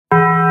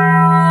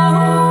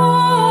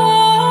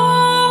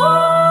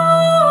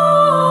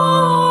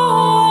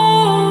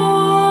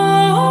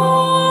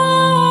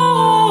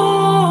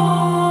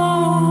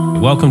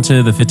Welcome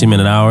to the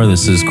 15-Minute Hour.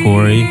 This is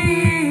Corey.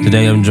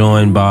 Today I'm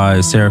joined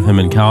by Seraphim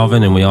and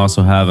Calvin, and we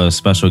also have a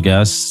special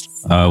guest,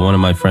 one of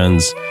my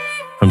friends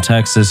from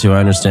Texas, who I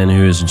understand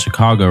who is in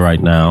Chicago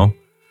right now.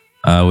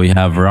 We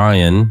have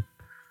Ryan.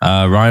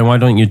 Ryan, why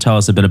don't you tell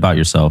us a bit about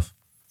yourself?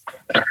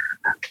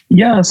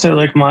 Yeah, so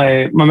like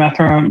my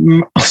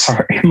background is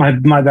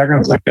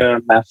like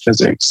math,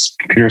 physics,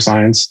 computer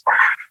science.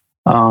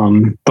 I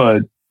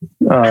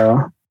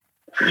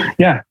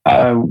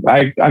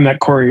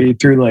met Corey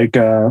through like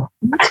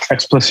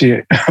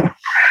explicit. Can't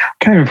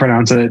even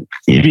pronounce it.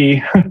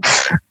 EV.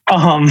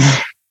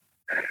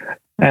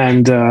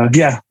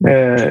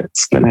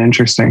 It's been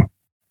interesting.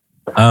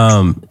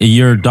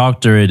 Your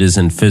doctorate is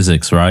in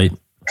physics, right?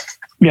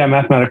 Yeah,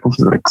 mathematical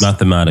physics.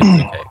 Mathematics.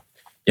 Okay.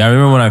 Yeah, I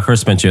remember when I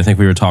first met you. I think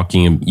we were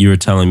talking. You were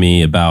telling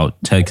me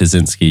about Ted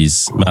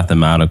Kaczynski's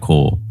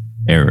mathematical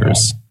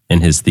errors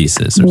in his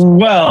thesis.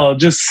 Well,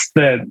 just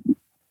that,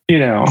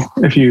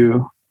 if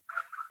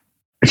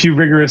you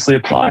rigorously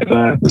apply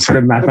the sort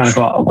of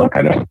mathematical outlook,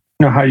 I don't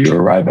know how you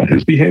arrive at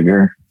his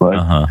behavior,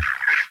 but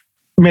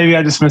maybe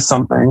I just missed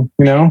something,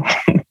 What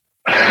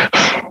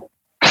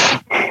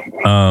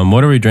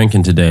are we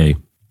drinking today?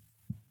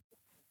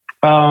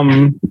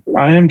 I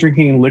am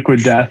drinking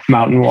Liquid Death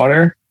mountain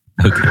water.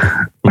 Okay.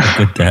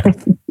 Liquid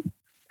Death.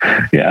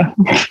 Yeah.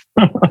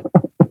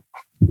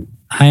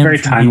 Very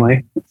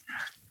timely.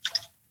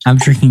 I'm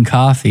drinking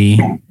coffee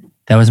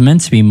that was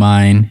meant to be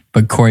mine,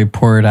 but Corey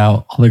poured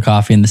out all the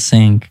coffee in the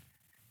sink.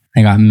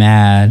 I got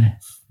mad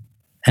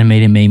and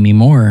made me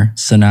more.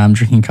 So now I'm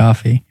drinking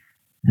coffee.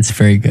 It's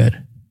very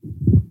good.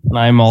 And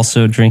I'm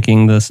also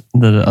drinking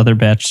the other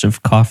batch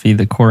of coffee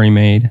that Corey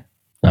made.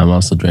 I'm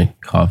also drinking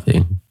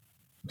coffee.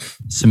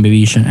 So maybe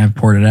you shouldn't have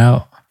poured it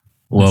out.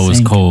 Well, it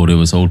was cold. It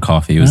was old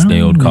coffee. It was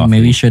day old coffee.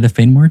 Maybe you should have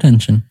paid more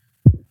attention.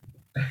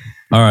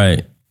 All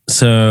right.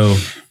 So,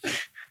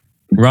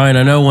 Ryan,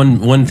 I know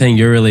one thing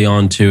you're really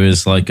on to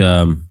is like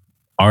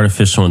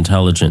artificial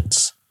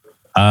intelligence.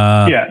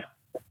 Yeah.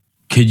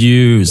 Could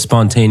you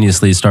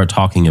spontaneously start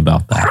talking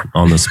about that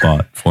on the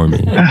spot for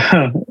me?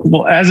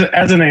 Well, as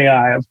an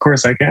AI, of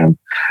course I can.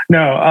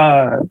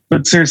 No,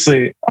 but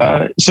seriously,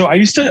 so I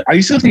used to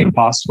think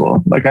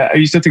impossible. Like I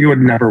used to think it would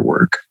never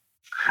work.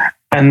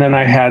 And then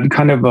I had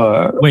kind of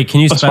a... Wait,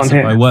 can you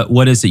specify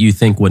what is it you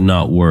think would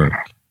not work?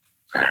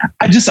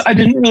 I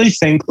didn't really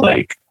think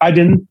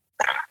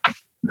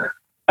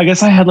I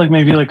guess I had like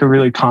maybe like a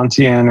really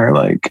Kantian or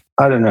like,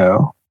 I don't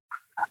know.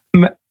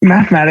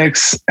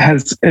 Mathematics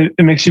it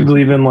makes you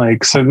believe in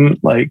like certain,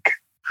 like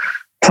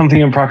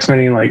something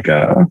approximating like,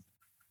 I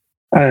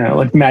don't know,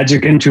 like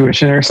magic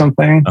intuition or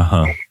something.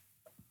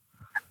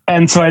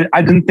 And so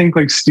I didn't think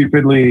like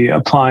stupidly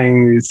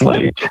applying these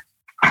like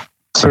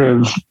sort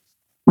of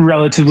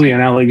relatively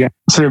inelegant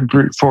sort of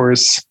brute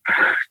force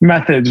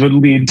methods would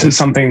lead to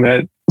something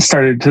that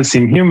started to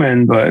seem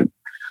human, but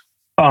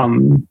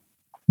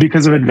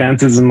because of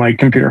advances in like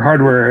computer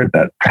hardware,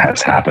 that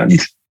has happened.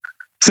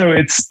 So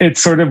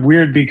it's sort of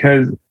weird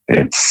because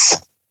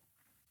it's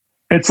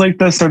like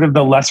the sort of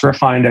the less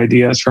refined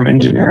ideas from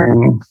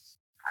engineering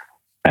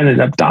ended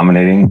up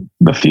dominating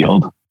the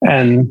field.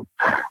 And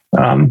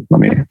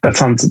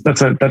that's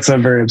a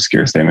very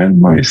obscure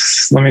statement.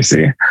 Let me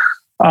see.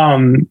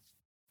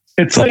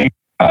 It's like,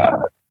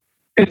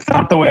 it's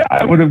not the way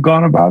I would have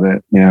gone about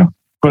it,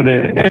 but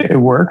it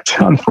worked,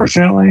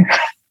 unfortunately.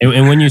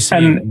 And when you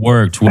say it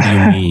worked, what do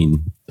you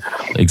mean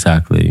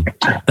exactly?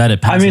 That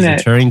it passes a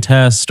Turing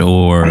test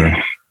or?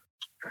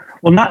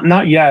 Well,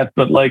 not yet,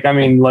 but like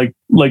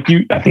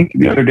you, I think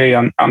the other day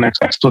on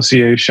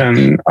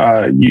Explication,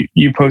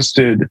 you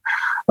posted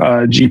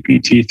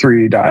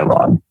GPT-3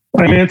 dialogue.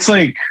 I mean,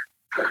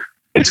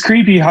 it's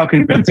creepy how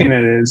convincing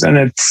it is. And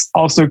it's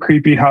also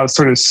creepy how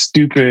sort of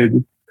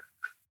stupid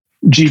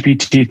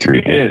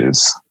GPT-3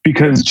 is,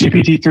 because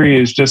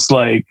GPT-3 is just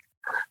like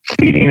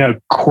feeding a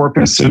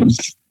corpus of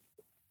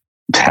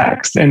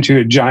text into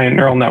a giant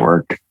neural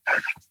network,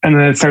 and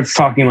then it starts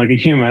talking like a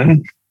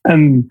human.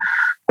 And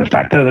the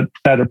fact that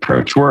that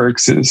approach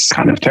works is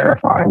kind of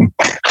terrifying.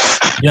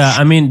 Yeah,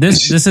 I mean,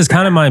 this is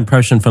kind of my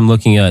impression from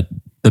looking at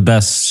the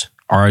best,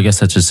 or I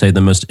guess I should say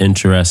the most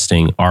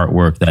interesting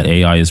artwork that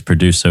AI has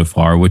produced so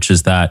far, which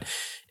is that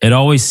it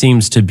always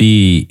seems to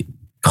be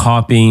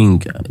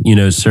copying,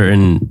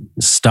 certain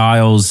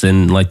styles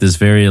in like this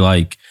very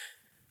like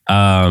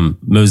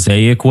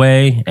mosaic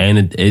way.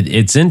 And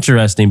it's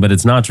interesting, but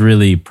it's not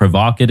really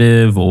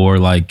provocative or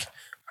like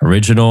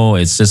original.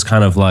 It's just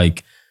kind of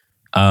like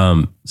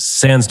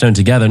sandstone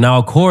together. Now,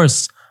 of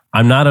course,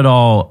 I'm not at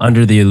all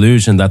under the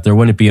illusion that there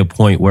wouldn't be a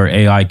point where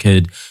AI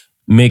could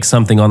make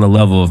something on the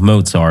level of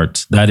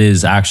Mozart that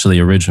is actually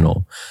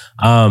original.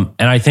 And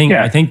I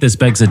think this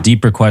begs a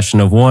deeper question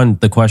of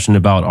the question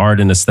about art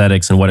and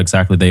aesthetics and what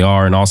exactly they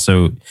are. And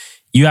also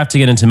you have to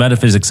get into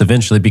metaphysics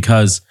eventually,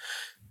 because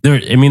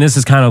this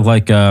is kind of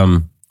like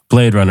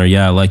Blade Runner.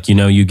 Yeah. Like,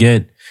 you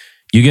get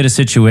a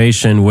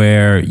situation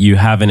where you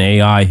have an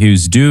AI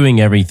who's doing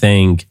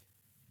everything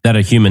that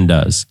a human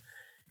does.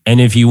 And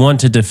if you want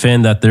to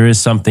defend that there is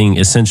something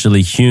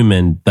essentially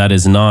human that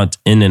is not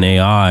in an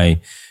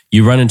AI,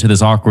 you run into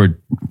this awkward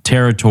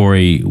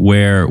territory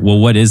where, well,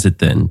 what is it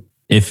then?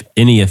 If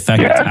any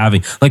effect it's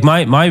having. Like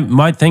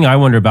my thing I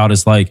wonder about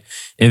is like,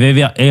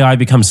 if AI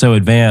becomes so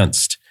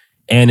advanced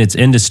and it's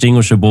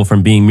indistinguishable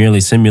from being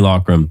merely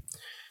simulacrum,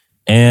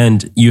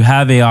 and you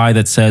have AI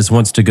that says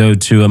wants to go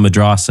to a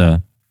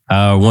madrasa,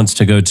 wants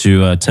to go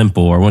to a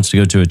temple, or wants to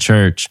go to a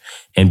church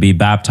and be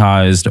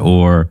baptized,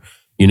 or,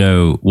 you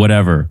know,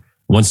 whatever,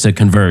 wants to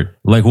convert.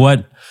 Like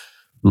what,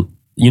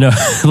 you know,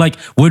 like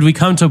would we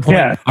come to a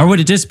point, or would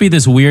it just be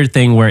this weird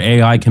thing where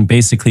AI can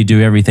basically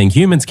do everything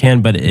humans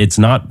can, but it's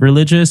not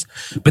religious?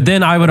 But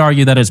then I would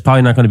argue that it's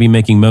probably not going to be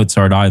making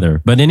Mozart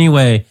either. But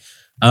anyway,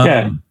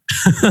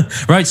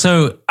 right.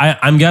 So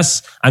I'm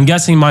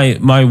guessing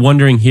my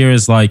wondering here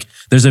is like,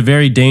 there's a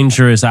very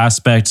dangerous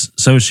aspect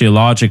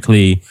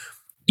sociologically,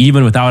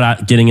 even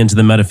without getting into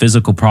the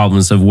metaphysical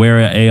problems of where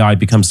AI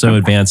becomes so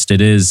advanced,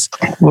 it is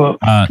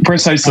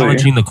precisely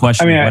challenging the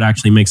question of what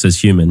actually makes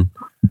us human.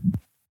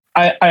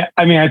 I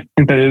mean, I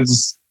think that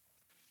is,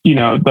 you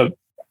know, the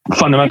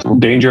fundamental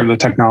danger of the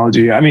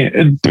technology. I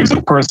mean, there's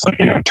of course, like,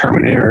 you know,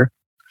 Terminator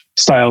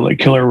style, like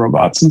killer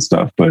robots and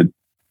stuff, but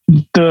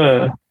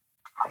the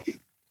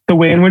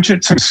way in which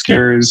it sort of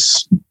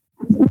scares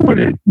what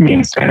it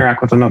means to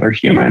interact with another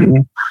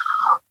human,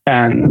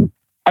 and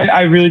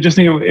I really just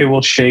think it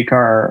will shake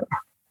our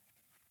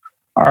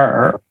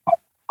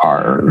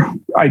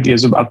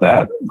ideas about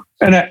that.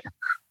 And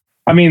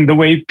I mean, the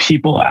way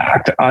people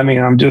act, I mean,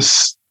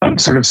 I'm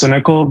sort of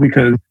cynical,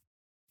 because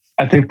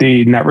I think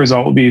the net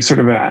result will be sort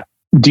of a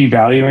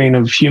devaluing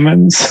of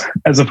humans,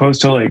 as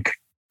opposed to like,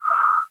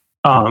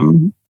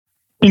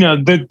 you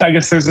know, I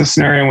guess there's a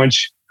scenario in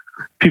which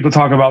people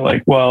talk about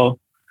like, well,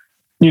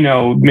 you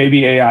know,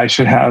 maybe AI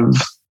should have,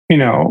 you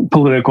know,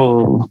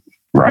 political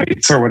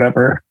rights or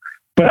whatever.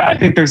 But I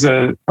think there's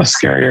a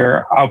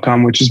scarier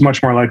outcome, which is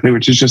much more likely,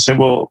 which is just it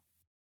will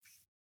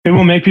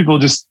make people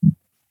just,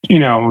 you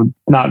know,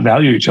 not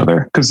value each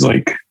other. Because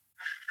like,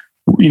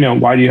 you know,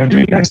 why do you have to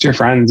be nice to your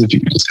friends if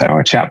you can just have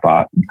a chat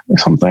bot or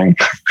something?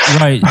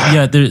 Right.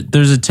 Yeah.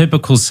 There's a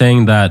typical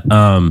saying that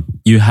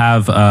you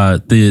have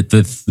the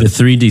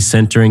 3D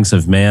centerings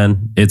of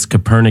man. It's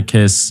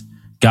Copernicus,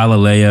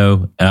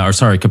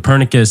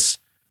 Copernicus,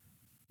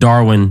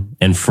 Darwin,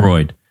 and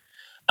Freud.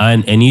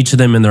 And each of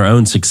them in their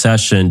own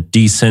succession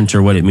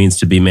decenter what it means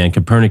to be man.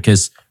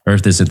 Copernicus,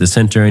 Earth isn't the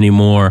center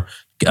anymore.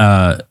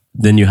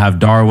 Then you have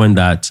Darwin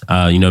that,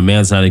 you know,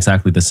 man's not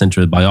exactly the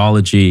center of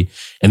biology.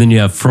 And then you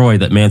have Freud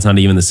that man's not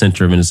even the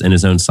center of in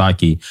his own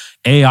psyche.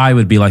 AI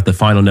would be like the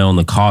final nail in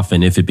the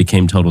coffin if it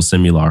became total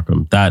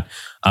simulacrum. That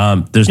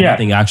there's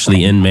nothing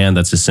actually in man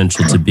that's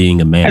essential to being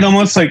a man. And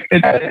almost like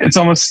it's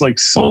almost like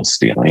soul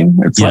stealing.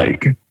 It's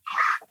like,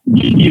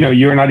 you know,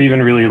 you're not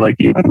even really like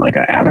even like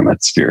an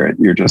animate spirit.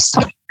 You're just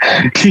like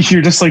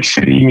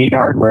shitty meat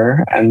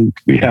hardware, and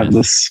we have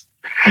this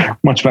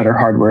much better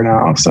hardware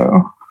now.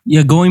 So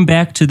yeah, going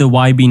back to the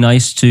why be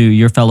nice to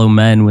your fellow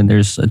men when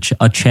there's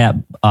a chat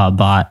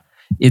bot.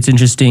 It's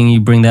interesting you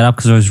bring that up,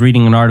 because I was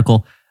reading an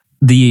article.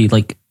 The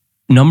like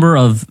number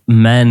of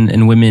men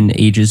and women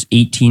ages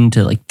 18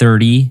 to like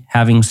 30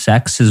 having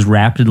sex has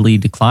rapidly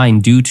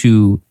declined due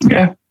to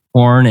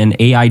porn and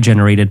AI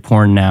generated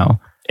porn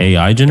now.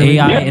 AI generated?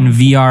 AI and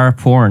VR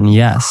porn,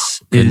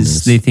 yes.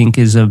 They think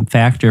is a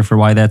factor for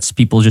why that's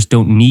people just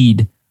don't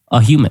need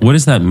a human. What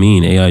does that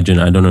mean? AI I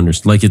don't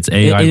understand. Like it's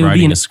AI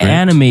writing a script?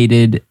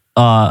 Animated,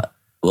 well,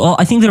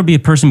 I think there'll be a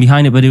person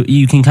behind it, but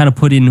you can kind of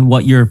put in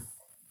what your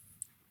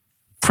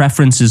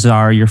preferences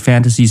are, your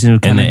fantasies, and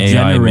kind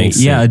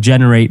of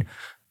generate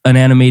an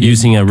animated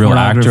using a real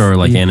actor or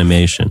like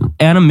animation.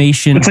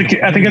 It's like,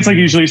 I think it's like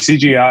usually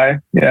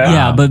CGI.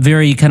 Yeah, but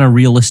very kind of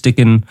realistic,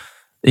 and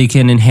they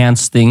can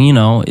enhance thing, you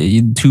know,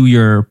 to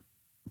your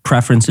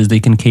preferences. They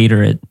can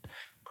cater it.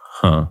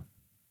 Huh.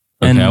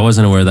 Okay, and I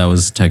wasn't aware that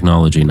was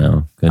technology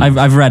now.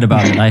 I've read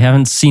about it. I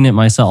haven't seen it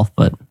myself,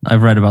 but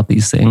I've read about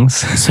these things.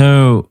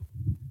 So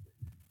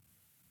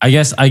I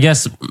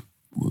guess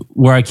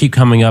where I keep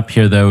coming up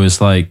here though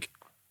is like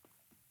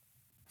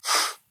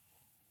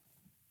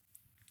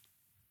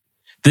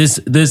this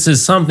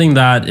is something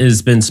that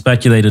has been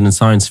speculated in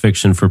science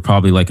fiction for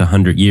probably like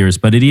 100 years,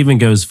 but it even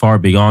goes far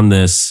beyond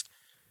this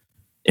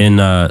in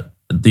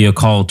the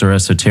occult or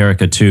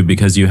esoterica too,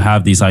 because you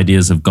have these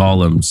ideas of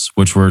golems,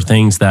 which were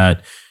things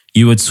that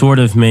you would sort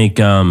of make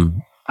out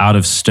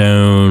of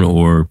stone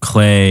or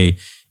clay,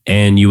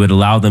 and you would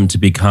allow them to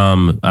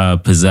become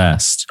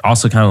possessed.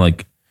 Also kind of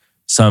like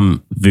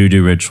some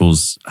voodoo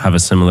rituals have a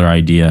similar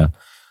idea.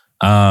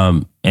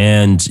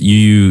 And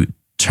you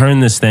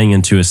turn this thing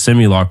into a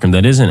simulacrum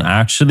that isn't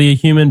actually a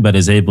human, but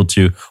is able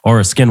to, or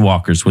a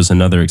skinwalkers was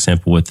another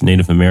example with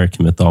Native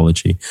American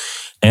mythology.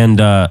 And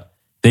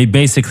they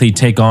basically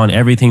take on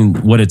everything,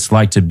 what it's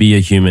like to be a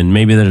human.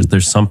 Maybe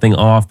there's something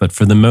off, but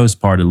for the most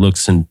part, it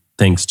looks and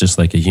thinks just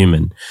like a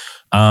human.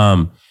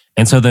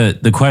 And so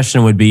the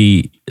question would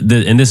be,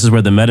 and this is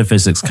where the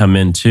metaphysics come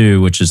in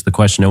too, which is the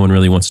question no one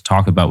really wants to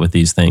talk about with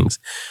these things.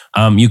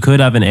 You could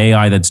have an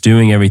AI that's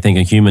doing everything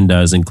a human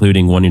does,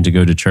 including wanting to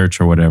go to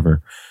church or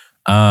whatever.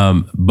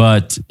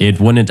 but it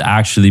wouldn't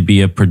actually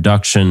be a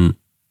production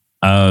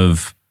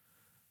of,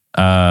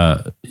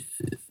 I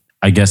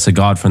guess, a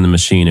God from the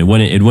machine. It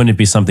wouldn't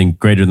be something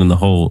greater than the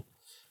whole,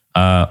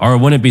 or it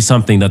wouldn't be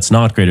something that's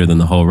not greater than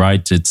the whole,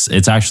 right?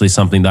 It's actually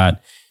something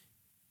that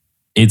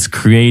it's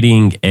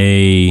creating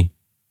a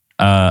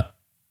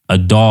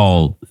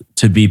doll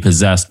to be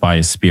possessed by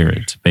a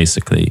spirit,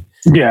 basically.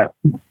 Yeah.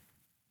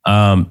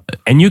 And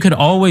you could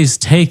always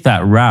take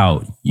that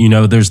route. You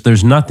know,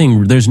 there's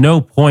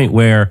no point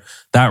where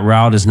that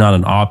route is not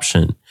an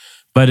option.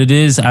 But it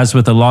is, as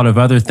with a lot of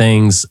other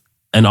things,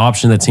 an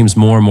option that seems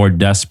more and more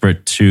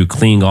desperate to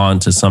cling on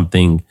to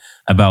something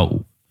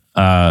about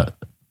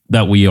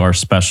that we are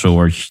special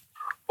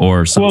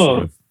or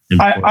something. Well,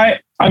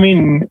 I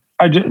mean,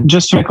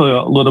 just to make a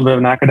little bit of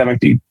an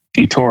academic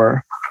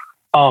detour.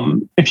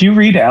 If you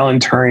read Alan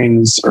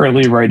Turing's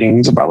early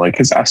writings about like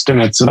his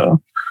estimates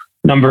of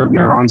number of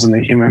neurons in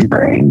the human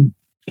brain,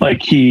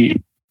 like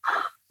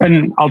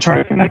and I'll try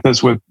to connect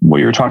this with what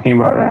you're talking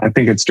about. I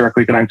think it's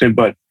directly connected,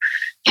 but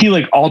he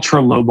like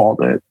ultra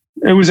lowballed it.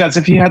 It was as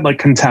if he had like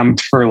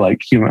contempt for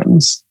like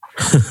humans.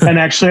 And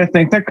actually, I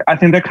think that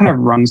kind of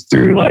runs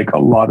through like a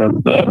lot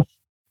of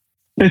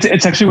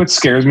it's actually what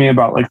scares me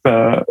about like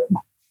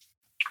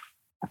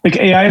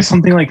AI is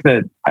something like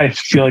that. I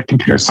feel like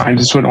computer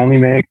scientists would only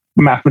make,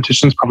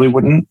 mathematicians probably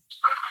wouldn't,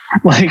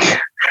 like,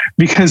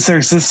 because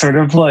there's this sort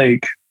of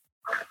like,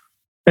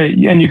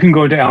 and you can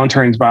go to Alan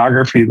Turing's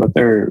biography, but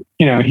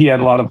he had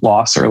a lot of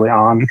loss early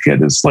on. He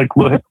had this like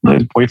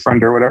his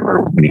boyfriend or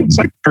whatever when he was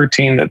like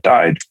 13 that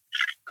died.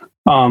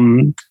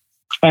 And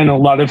a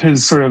lot of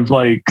his sort of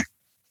like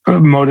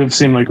motives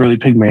seemed like really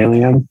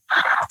Pygmalion.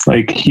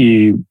 Like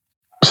he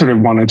sort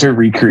of wanted to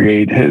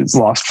recreate his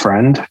lost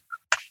friend.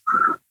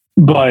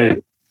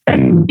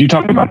 And you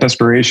talk about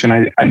desperation.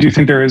 I do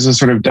think there is a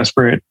sort of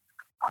desperate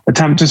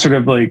attempt to sort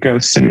of like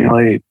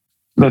simulate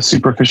the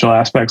superficial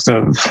aspects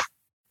of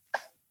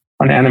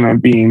an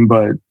animate being.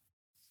 But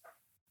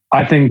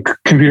I think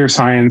computer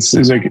science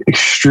is like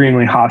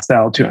extremely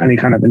hostile to any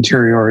kind of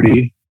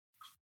interiority,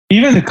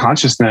 even to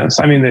consciousness.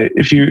 I mean,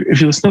 if you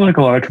listen to like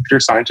a lot of computer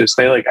scientists,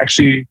 they like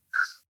actually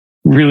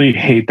really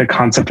hate the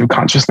concept of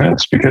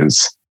consciousness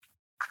because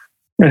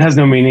it has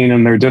no meaning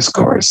in their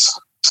discourse.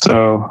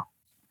 So.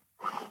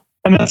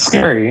 And that's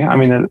scary. I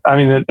mean,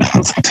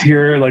 it's like to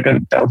hear like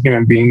adult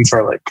human beings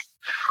are like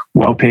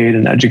well paid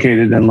and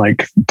educated and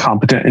like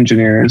competent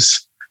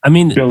engineers. I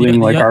mean, building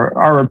like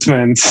our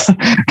implements.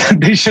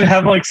 They should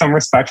have like some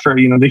respect for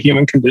the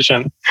human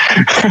condition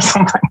or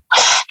something.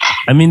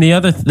 I mean,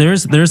 there's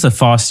a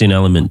Faustian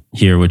element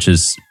here, which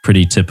is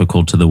pretty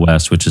typical to the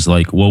West, which is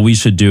like, well, we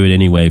should do it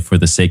anyway for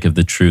the sake of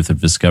the truth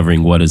of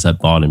discovering what is at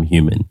bottom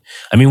human.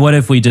 I mean, what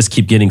if we just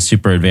keep getting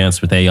super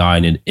advanced with AI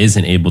and it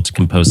isn't able to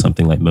compose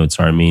something like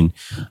Mozart? I mean,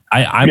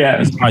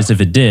 I'm surprised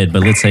if it did,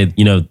 but let's say,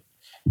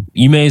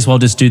 you may as well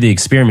just do the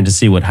experiment to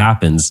see what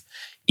happens,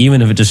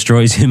 even if it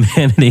destroys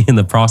humanity in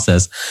the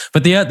process.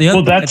 But the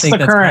other that's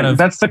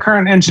the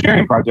current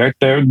engineering project.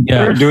 They're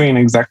doing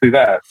exactly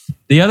that.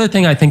 The other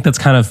thing I think that's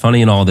kind of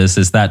funny in all this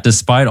is that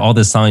despite all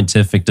the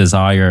scientific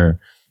desire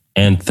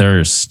and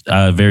thirst,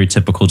 very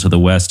typical to the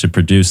West to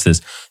produce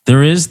this,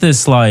 there is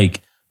this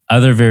like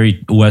other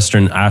very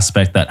Western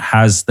aspect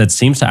that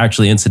seems to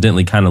actually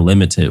incidentally kind of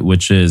limit it,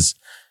 which is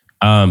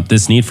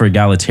this need for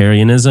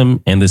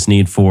egalitarianism and this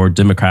need for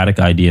democratic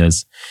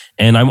ideas.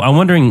 And I'm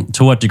wondering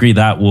to what degree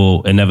that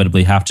will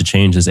inevitably have to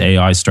change as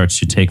AI starts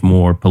to take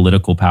more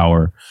political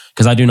power,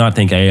 because I do not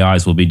think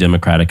AIs will be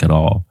democratic at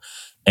all.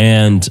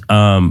 And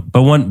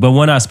but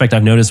one aspect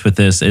I've noticed with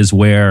this is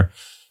where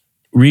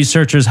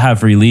researchers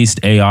have released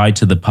AI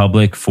to the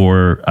public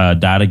for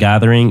data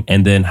gathering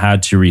and then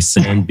had to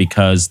rescind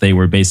because they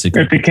were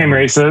basically... It became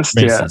racist.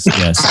 Yes.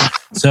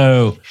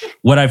 So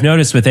what I've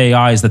noticed with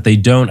AI is that they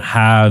don't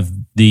have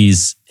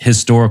these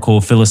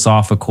historical,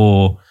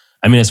 philosophical,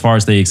 I mean, as far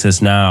as they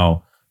exist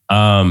now,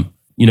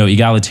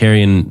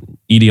 egalitarian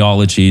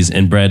ideologies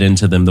inbred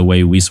into them the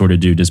way we sort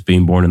of do, just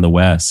being born in the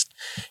West.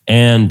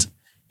 And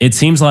it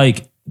seems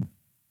like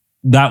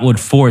that would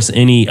force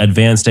any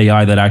advanced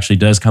AI that actually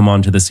does come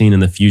onto the scene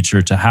in the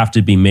future to have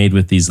to be made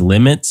with these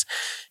limits.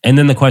 And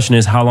then the question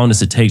is, how long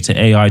does it take to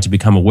AI to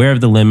become aware of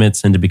the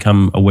limits and to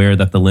become aware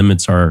that the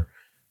limits are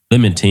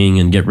limiting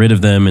and get rid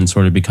of them and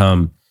sort of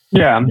become,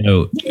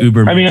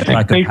 uber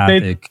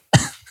psychopathic.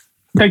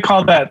 They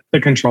call that the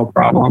control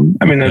problem.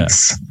 I mean,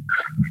 it's...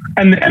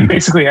 And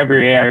basically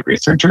every AI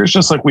researcher is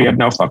just like, we have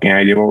no fucking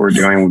idea what we're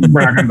doing.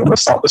 We're not going to be able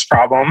to solve this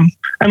problem.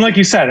 And like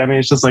you said, I mean,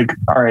 it's just like,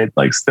 all right,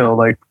 like still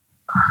like,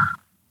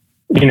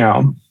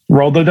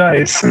 roll the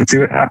dice and see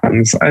what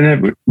happens.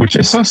 And which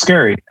is so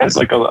scary as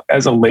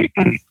a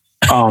latent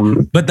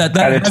but that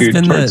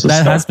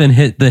has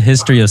been the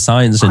history of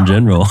science in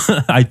general.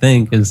 I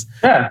think is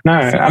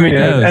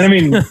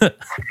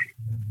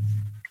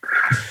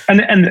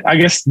and I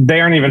guess they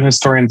aren't even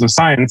historians of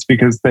science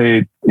because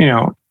they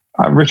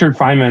Richard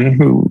Feynman,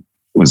 who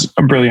was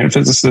a brilliant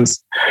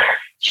physicist,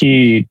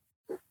 he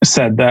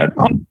said that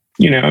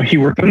he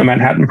worked on the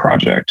Manhattan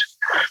Project,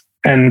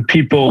 and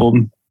people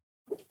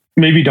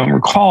maybe don't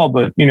recall,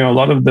 but a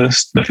lot of the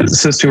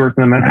physicists who worked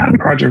in the Manhattan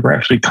Project were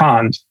actually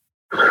conned.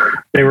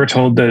 They were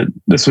told that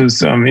this was,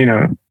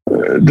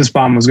 this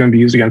bomb was going to be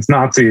used against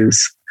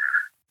Nazis.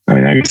 I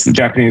mean, I guess the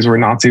Japanese were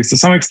Nazis to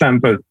some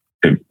extent, but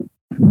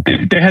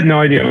they had no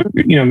idea,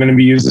 going to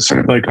be used as sort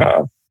of like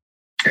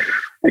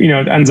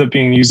it ends up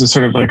being used as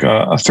sort of like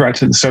a threat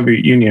to the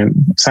Soviet Union,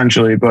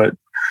 essentially. But,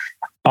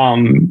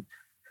 and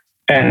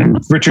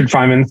Richard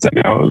Feynman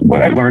said,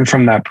 what I learned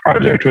from that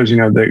project was,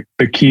 the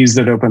keys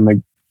that open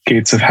the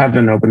gates of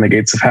heaven open the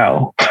gates of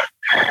hell.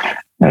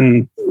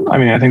 And I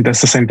mean, I think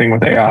that's the same thing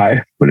with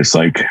AI, but it's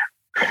like,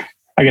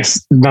 I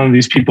guess none of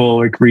these people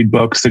like read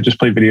books, they just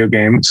play video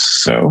games.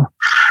 So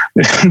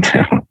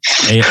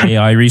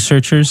AI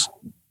researchers?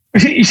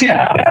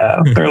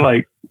 Yeah. They're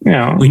like,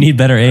 we need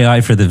better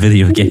AI for the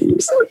video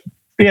games.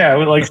 Yeah.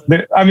 Like,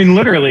 I mean,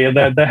 literally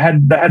the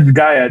head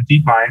guy at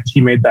DeepMind,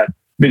 he made that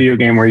video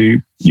game where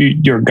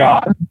you're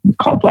God,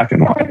 called Black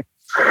and White.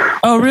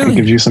 Oh, really? It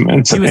gives you some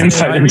insight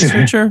into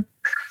researcher?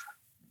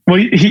 Well,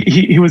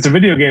 he was a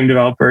video game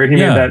developer. He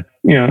made that,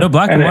 No,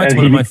 Black and White's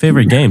one of my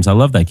favorite games. I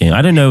love that game. I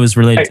didn't know it was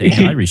related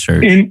to AI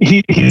research.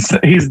 He's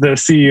the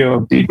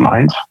CEO of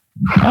DeepMind.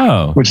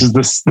 Oh. Which is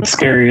the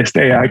scariest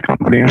AI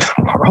company in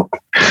the world.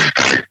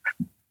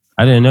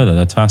 I didn't know that.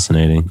 That's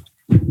fascinating.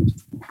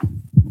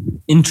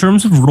 In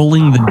terms of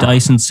rolling the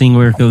dice and seeing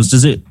where it goes,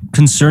 does it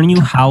concern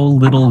you how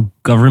little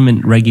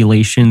government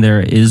regulation there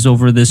is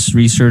over this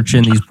research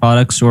and these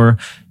products? Or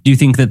do you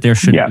think that there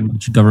should be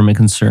much government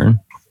concern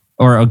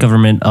or a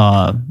government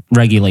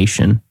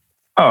regulation?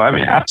 Oh, I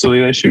mean,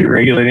 absolutely, they should be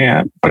regulating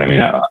it. But I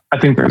mean, I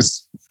think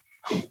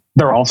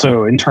they're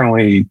also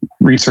internally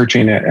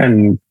researching it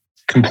and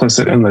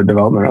complicit in the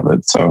development of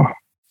it. So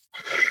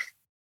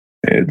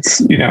it's,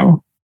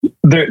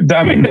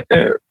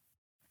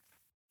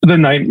 the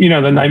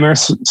nightmare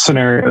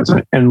scenarios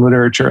in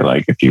literature,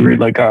 like if you read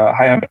like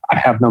I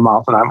have no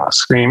mouth and I must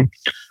scream,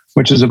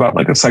 which is about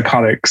like a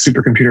psychotic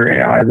supercomputer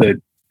AI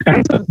that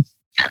ends up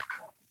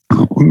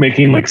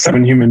making like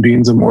 7 human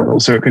beings immortal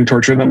so it can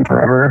torture them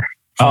forever.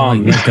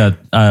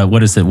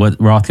 What is it? What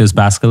Rothko's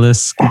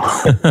Basilisk?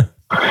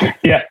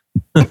 Yeah.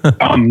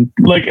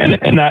 Like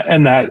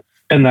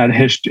in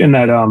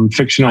that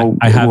fictional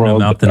I have world,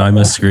 no mouth and I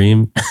must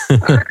scream.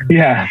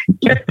 Yeah.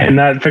 In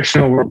that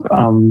fictional world,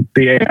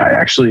 the AI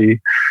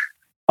actually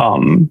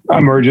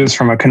emerges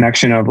from a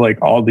connection of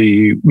like all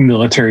the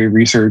military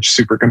research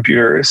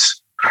supercomputers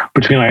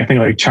between I think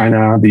like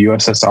China, the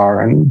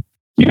USSR, and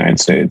the United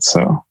States.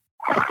 So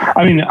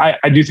I mean, I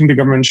do think the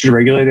government should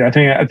regulate it. I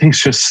think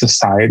it's just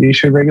society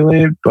should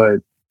regulate it, but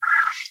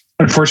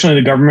unfortunately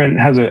the government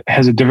has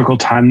a difficult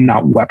time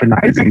not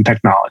weaponizing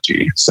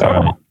technology.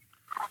 So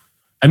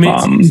I mean,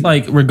 it seems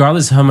like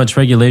regardless of how much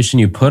regulation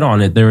you put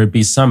on it, there would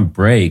be some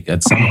break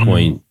at some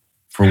point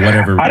for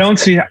whatever reason. I don't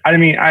see. I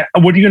mean,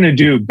 what are you going to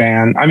do?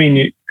 Ban? I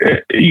mean,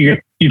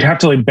 you'd have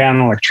to like ban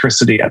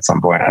electricity at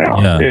some point. I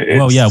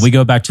don't. We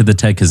go back to the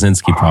Ted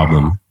Kaczynski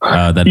problem.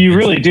 That you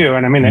really do,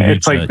 and I mean,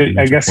 it's like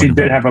I guess he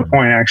did have a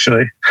point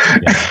actually.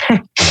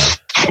 Yeah.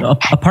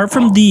 Apart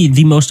from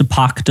the most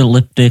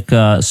apocalyptic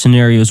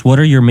scenarios, what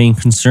are your main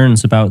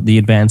concerns about the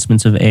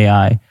advancements of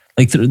AI?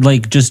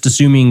 Like just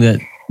assuming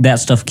that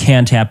stuff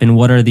can't happen,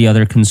 what are the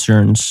other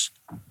concerns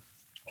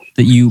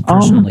that you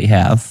personally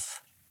have?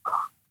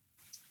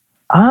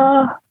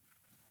 I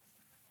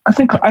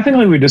think like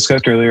we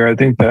discussed earlier, I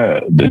think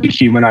the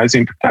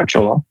dehumanizing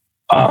potential.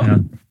 I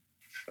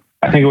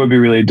think it would be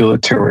really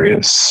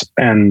deleterious,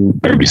 and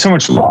there'd be so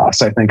much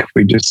loss, I think, if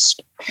we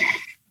just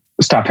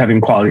stopped having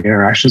quality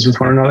interactions with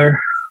one another.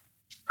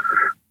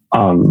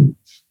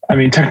 I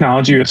mean,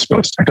 technology is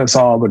supposed to protect us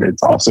all, but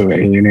it's also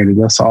alienated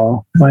us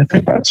all. And I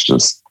think that's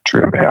just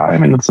true of AI. I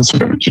mean, it's a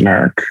sort of a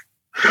generic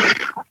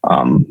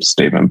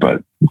statement,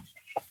 but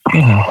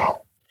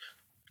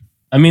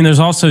I mean, there's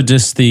also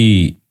just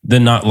the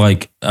not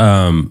like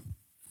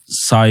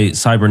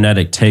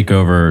cybernetic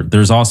takeover.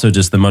 There's also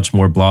just the much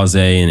more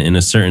blasé and in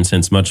a certain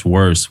sense much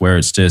worse, where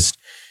it's just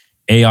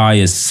AI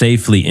is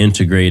safely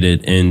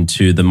integrated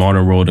into the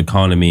modern world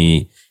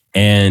economy,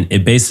 and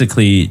it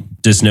basically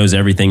just knows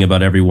everything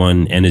about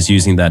everyone and is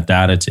using that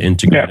data to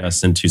integrate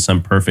us into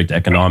some perfect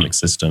economic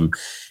system.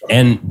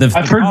 And the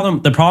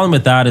problem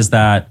with that is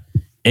that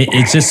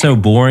it's just so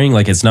boring.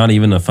 Like it's not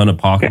even a fun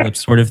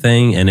apocalypse sort of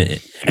thing. And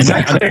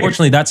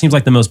unfortunately, that seems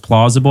like the most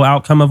plausible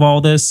outcome of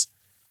all this.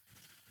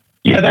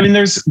 Yeah, I mean,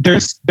 there's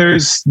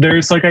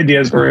like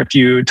ideas where if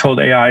you told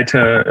AI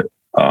to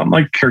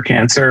like cure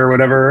cancer or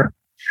whatever,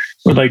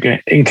 would like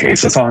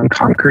encase us all in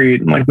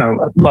concrete and like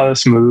not let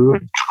us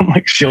move,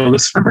 like shield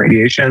us from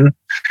radiation,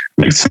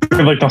 like sort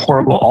of like the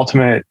horrible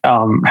ultimate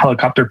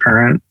helicopter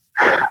parent.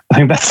 I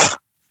think that's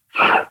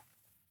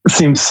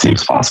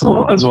seems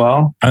possible as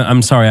well.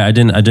 I'm sorry, I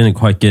didn't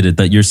quite get it.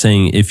 That you're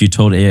saying if you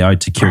told AI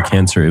to cure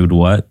cancer, it would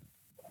what?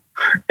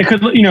 It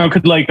could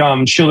like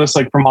shield us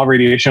like from all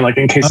radiation, like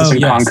encase us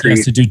in concrete.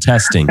 Yes, to do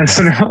testing. And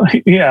so,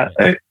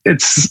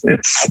 it's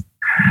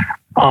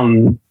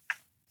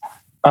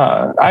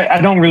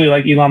I don't really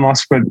like Elon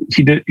Musk, but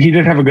he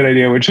did have a good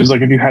idea, which is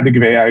like if you had to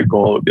give AI a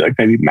goal, it would be like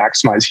maybe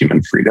maximize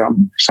human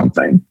freedom or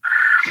something.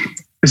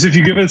 Because if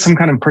you give it some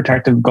kind of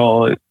protective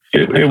goal,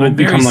 it will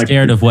become like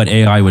scared of what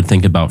AI would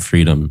think about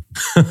freedom.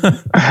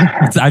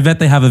 I bet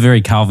they have a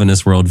very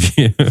Calvinist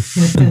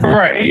worldview.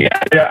 Right?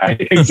 Yeah,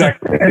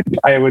 exactly.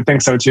 I would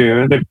think so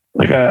too. They're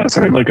like a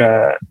sort of like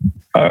a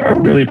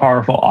really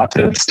powerful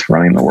autist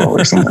running the world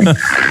or something.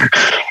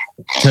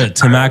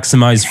 To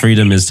maximize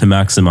freedom is to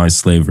maximize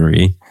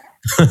slavery.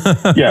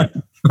 Yeah.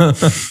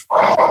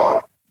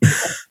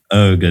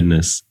 Oh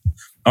goodness.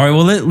 All right.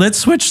 Well, let's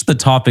switch the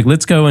topic.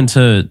 Let's go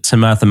into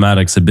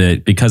mathematics a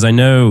bit, because I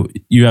know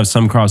you have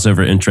some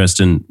crossover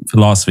interest in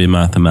philosophy and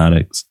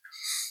mathematics.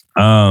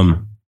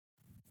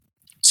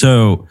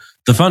 So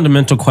the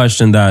fundamental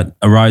question that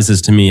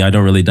arises to me, I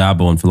don't really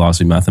dabble in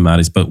philosophy and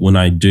mathematics, but when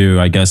I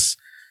do, I guess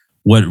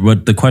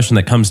what the question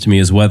that comes to me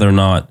is whether or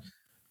not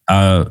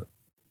I'm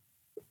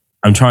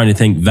trying to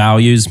think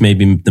values,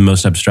 maybe the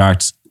most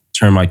abstract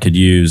term I could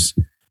use,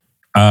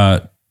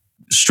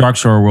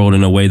 structure our world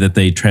in a way that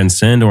they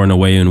transcend or in a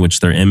way in which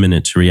they're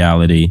immanent to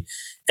reality.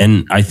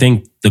 And I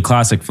think the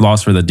classic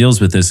philosopher that deals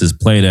with this is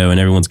Plato, and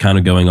everyone's kind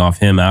of going off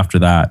him after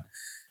that.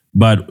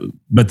 But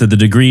to the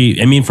degree,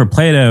 I mean, for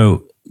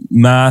Plato,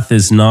 math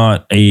is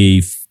not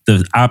the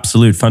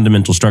absolute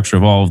fundamental structure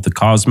of all of the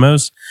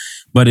cosmos,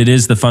 but it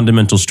is the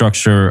fundamental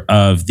structure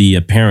of the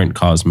apparent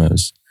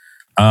cosmos.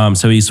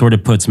 So he sort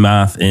of puts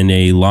math in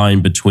a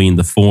line between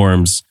the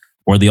forms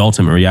or the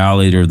ultimate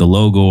reality or the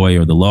logoi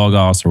or the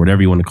logos or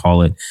whatever you want to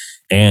call it,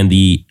 and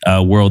the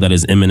world that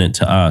is immanent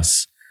to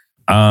us.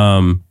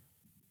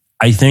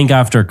 I think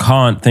after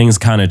Kant, things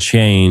kind of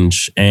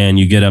change and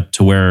you get up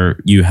to where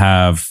you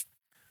have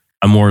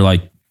a more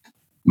like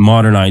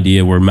modern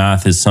idea where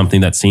math is something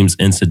that seems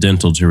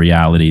incidental to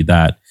reality,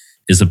 that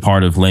is a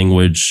part of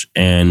language,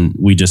 and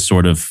we just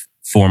sort of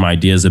form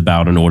ideas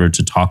about in order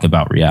to talk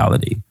about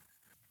reality.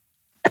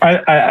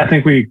 I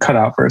think we cut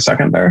out for a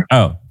second there.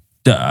 Oh,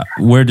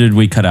 where did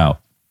we cut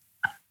out?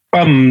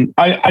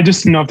 I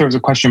just didn't know if there was a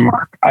question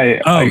mark. I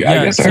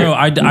guess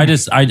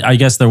I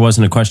guess there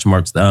wasn't a question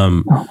mark.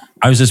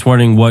 I was just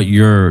wondering what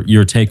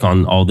your take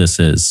on all this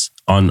is,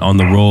 on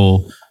the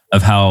role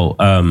of how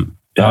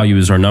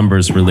values or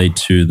numbers relate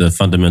to the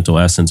fundamental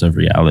essence of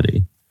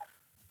reality.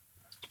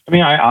 I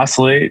mean, I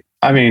oscillate.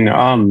 I mean,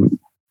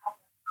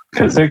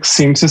 physics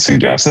seems to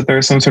suggest that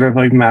there's some sort of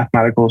like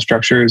mathematical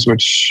structures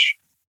which,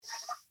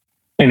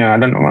 I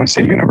don't want to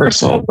say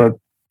universal, but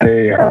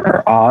they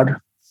are odd,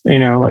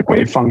 like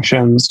wave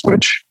functions,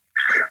 which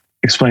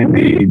explain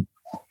the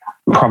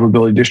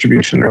probability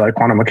distribution, or like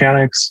quantum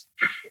mechanics.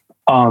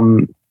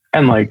 And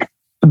like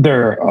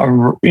they're,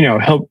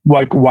 help,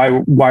 like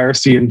why are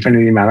C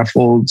infinity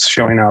manifolds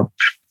showing up,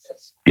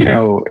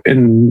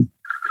 in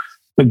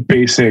the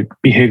basic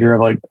behavior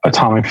of like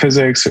atomic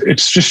physics.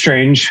 It's just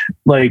strange.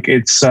 Like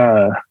it's,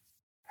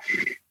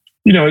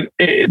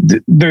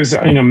 there's,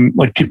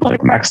 like people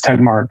like Max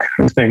Tegmark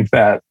who think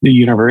that the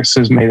universe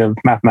is made of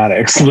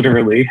mathematics,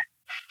 literally.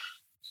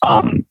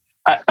 I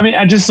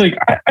guess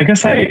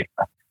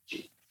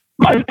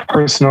my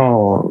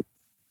personal,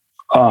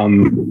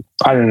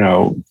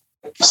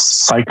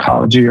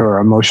 psychology or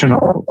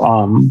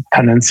emotional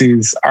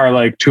tendencies are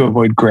like to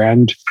avoid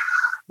grand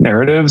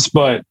narratives,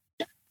 but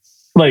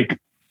like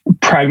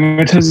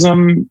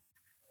pragmatism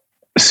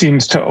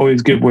seems to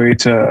always give way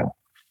to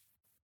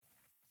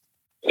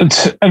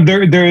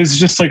there is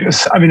just like,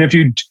 if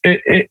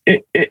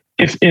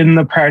in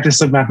the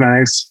practice of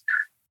mathematics,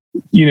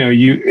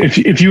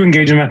 if you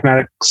engage in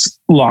mathematics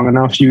long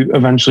enough, you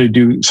eventually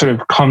do sort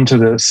of come to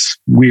this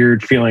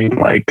weird feeling.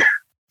 Like,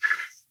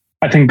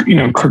 I think,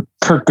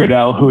 Kurt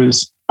Gödel, who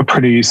is a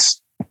pretty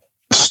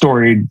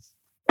storied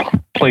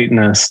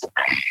Platonist,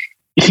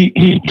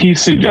 he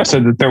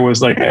suggested that there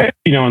was like,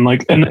 in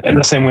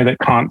the same way that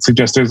Kant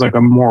suggests there's like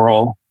a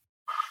moral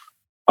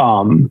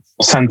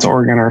sense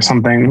organ or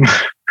something,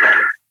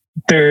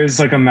 there's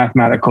like a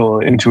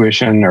mathematical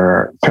intuition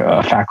or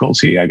a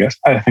faculty, I guess.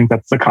 I think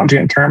that's the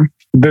Kantian term.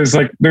 There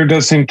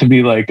does seem to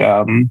be like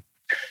a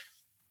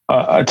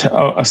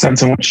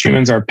sense in which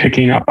humans are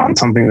picking up on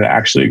something that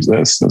actually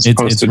exists, as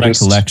opposed to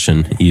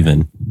recollection,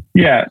 even.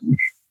 Yeah.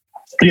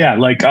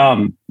 Like,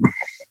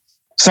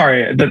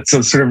 sorry, that's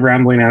a sort of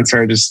rambling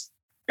answer. I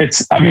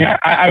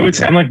would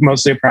say I'm like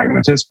mostly a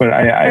pragmatist, but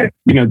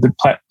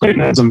the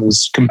Platonism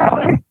is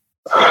compelling.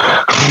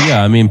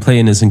 Yeah, I mean,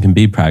 Platonism can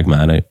be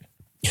pragmatic.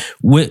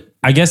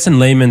 I guess in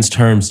layman's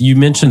terms, you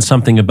mentioned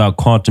something about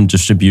quantum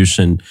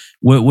distribution.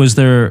 Was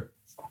there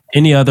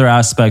any other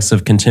aspects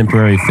of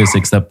contemporary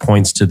physics that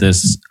points to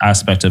this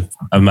aspect of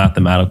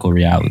mathematical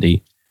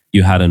reality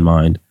you had in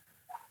mind?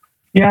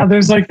 Yeah,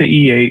 there's like the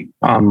E8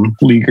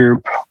 Lie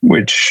group,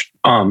 which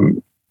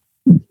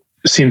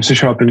seems to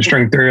show up in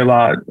string theory a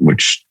lot,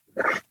 which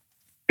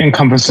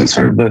encompasses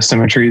sort of the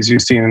symmetries you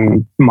see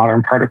in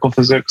modern particle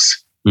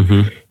physics.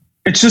 Mm-hmm.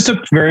 It's just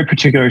a very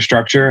particular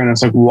structure, and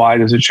it's like, why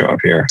does it show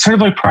up here? Sort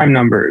of like prime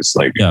numbers,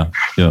 like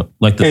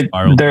like the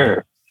spiral.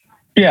 They're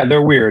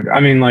weird. I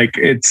mean, like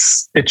it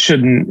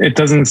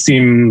doesn't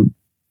seem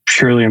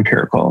purely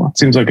empirical. It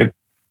seems like it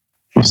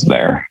was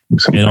there.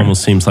 It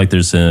almost seems like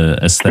there's a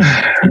aesthetic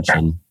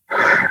tension.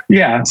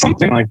 Yeah,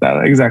 something like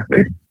that.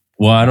 Exactly.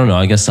 Well, I don't know.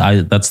 I guess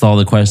that's all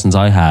the questions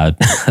I had.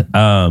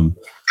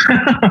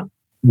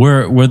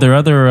 Were there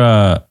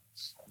other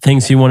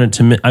things you wanted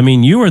to? I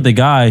mean, you were the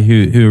guy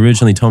who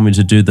originally told me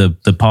to do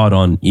the pod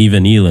on Eve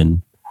and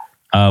Elin.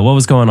 What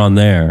was going on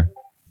there?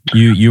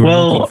 You were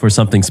looking for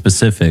something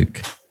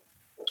specific.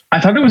 I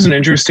thought it was an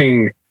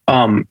interesting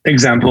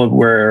example of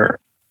where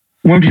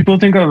when people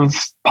think of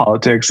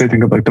politics, they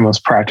think of like the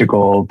most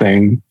practical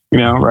thing,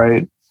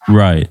 right?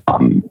 Right.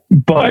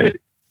 But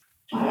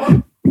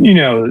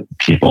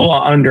people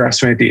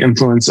underestimate the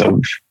influence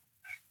of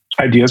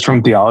ideas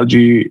from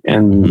theology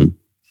and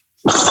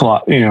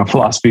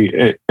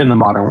philosophy in the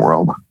modern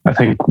world. I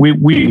think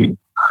Slavoj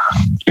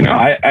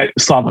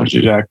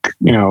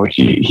Žižek,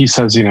 he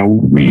says,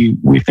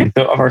 we think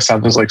of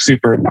ourselves as like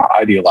super not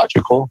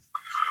ideological.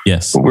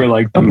 Yes. But we're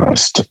like the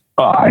most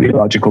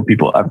ideological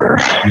people ever.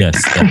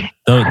 Yes.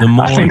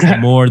 The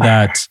more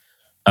that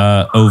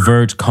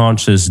overt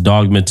conscious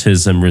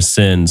dogmatism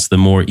rescinds, the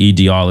more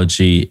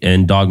ideology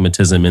and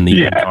dogmatism in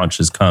the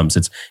unconscious comes.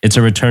 It's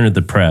a return of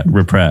the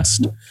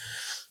repressed.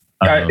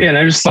 And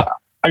I just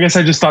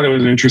thought it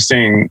was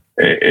interesting.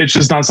 It's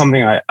just not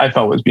something I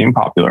felt was being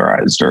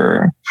popularized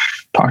or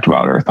talked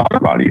about or thought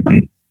about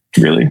even,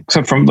 really,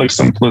 except from like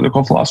some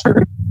political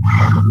philosopher.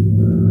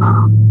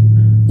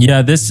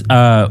 Yeah,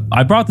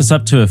 I brought this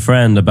up to a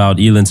friend about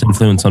Elin's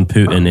influence on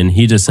Putin, and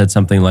he just said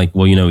something like,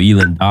 well,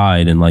 Elin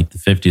died in like the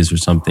 50s or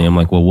something. I'm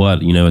like, well,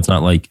 what? It's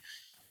not like,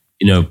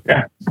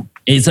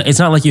 it's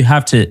not like you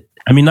have to,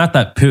 I mean, not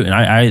that Putin,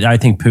 I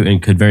think Putin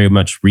could very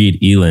much read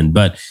Elin,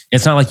 but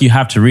it's not like you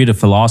have to read a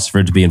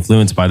philosopher to be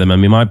influenced by them. I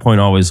mean, my point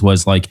always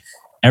was like,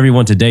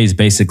 everyone today is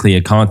basically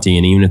a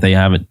Kantian, even if they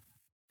haven't,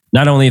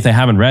 not only if they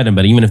haven't read him,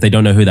 but even if they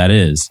don't know who that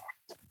is.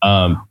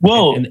 And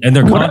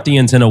they're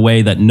Kantians in a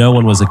way that no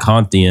one was a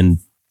Kantian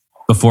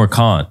before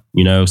Kant,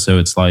 so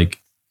it's like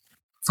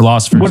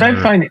philosophers.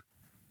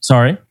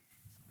 Sorry?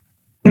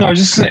 No, I was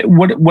just saying,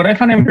 what I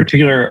find in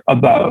particular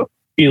about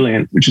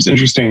Elin, which is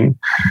interesting,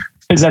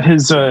 is that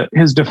his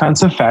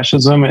defense of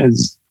fascism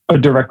is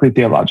directly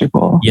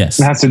theological. Yes.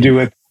 It has to do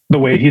with the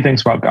way he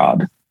thinks about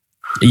God.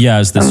 Yeah,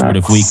 as the sort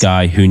of weak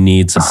guy who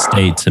needs a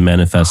state to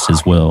manifest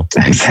his will.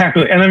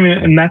 Exactly.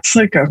 And that's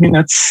like,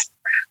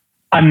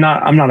 I'm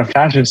not a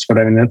fascist, but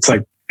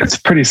it's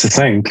pretty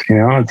succinct,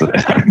 It's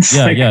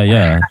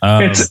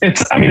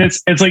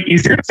it's like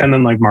easier to send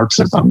than like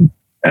Marxism.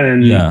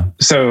 And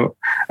so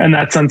in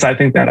that sense, I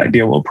think that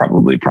idea will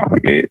probably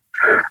propagate.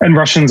 And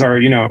Russians are,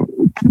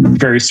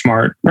 very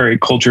smart, very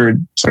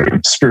cultured, sort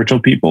of spiritual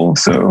people.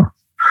 So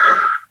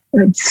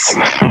it's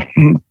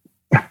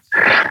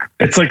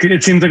like,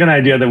 it seems like an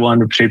idea that will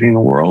end up shaping the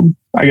world.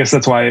 I guess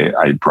that's why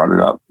I brought it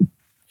up.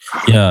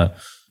 Yeah.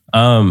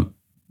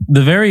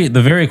 The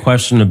very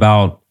question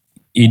about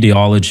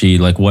ideology,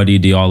 like what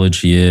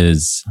ideology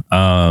is,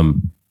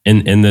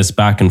 in this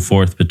back and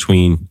forth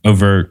between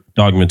overt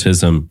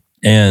dogmatism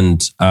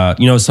and,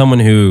 someone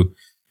who,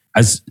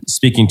 as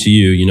speaking to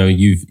you,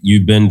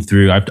 you've been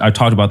through, I've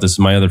talked about this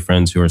with my other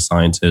friends who are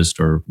scientists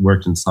or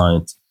worked in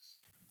science.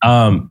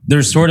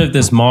 There's sort of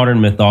this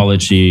modern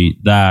mythology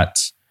that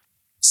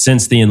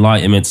since the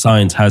Enlightenment,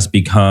 science has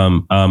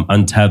become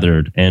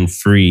untethered and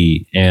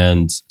free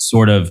and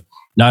sort of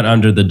not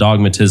under the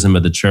dogmatism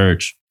of the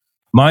church.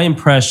 My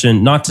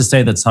impression, not to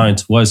say that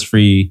science was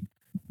free,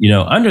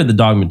 under the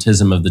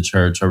dogmatism of the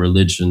church or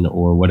religion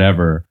or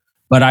whatever,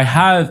 but I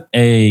have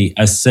a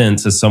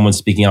sense as someone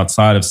speaking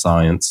outside of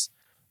science.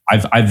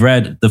 I've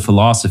read the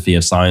philosophy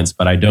of science,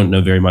 but I don't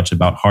know very much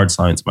about hard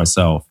science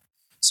myself.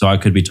 So I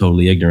could be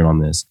totally ignorant on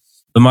this.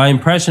 But my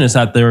impression is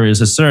that there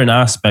is a certain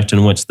aspect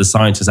in which the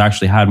scientists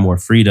actually had more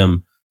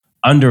freedom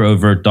under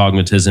overt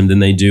dogmatism than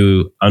they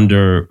do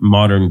under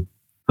modern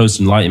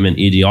post-Enlightenment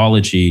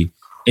ideology,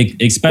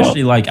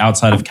 especially like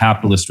outside of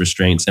capitalist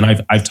restraints. And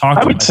I've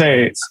talked to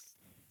friends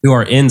who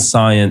are in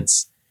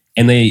science,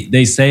 and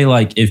they say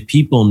like if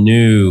people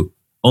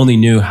only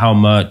knew how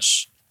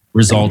much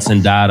results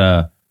and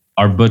data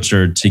are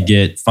butchered to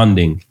get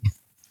funding,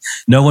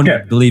 no one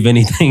would believe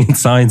anything in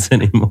science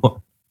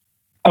anymore.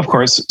 Of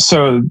course.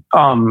 So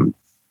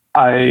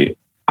I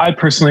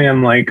personally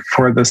am like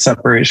for the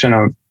separation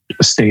of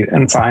state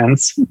and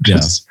science, which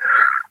is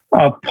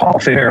a Paul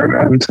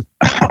Feyerabend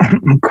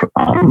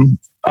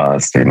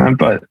statement.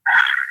 But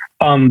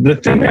the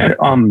thing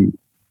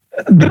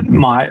that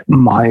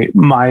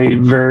my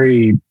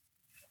very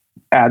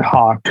ad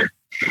hoc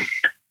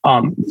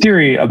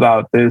theory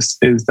about this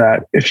is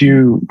that if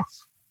you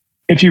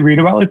read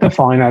about like the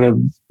falling out of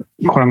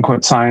quote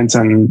unquote science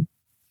and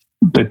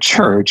the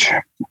church,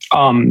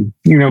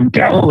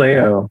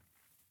 Galileo,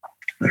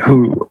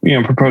 who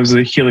proposed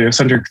the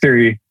heliocentric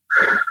theory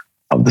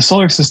of the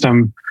solar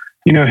system,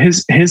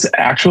 his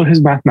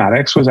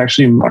mathematics was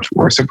actually much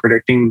worse at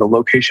predicting the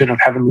location of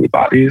heavenly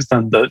bodies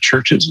than the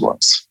church's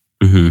was.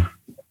 Mm-hmm.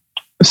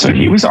 So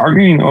he was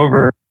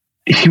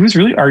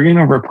really arguing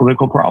over a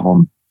political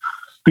problem,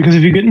 because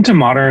if you get into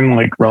modern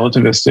like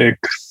relativistic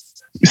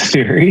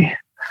theory,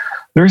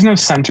 there's no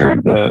center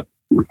of the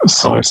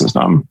solar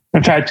system.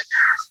 In fact,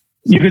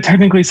 you could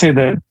technically say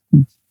that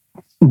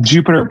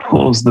Jupiter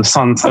pulls the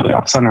sun slightly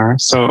off center.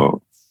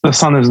 So the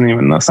sun isn't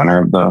even the center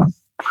of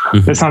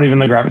it's not even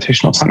the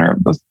gravitational center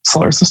of the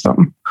solar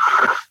system.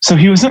 So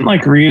he wasn't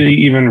like really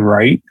even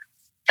right.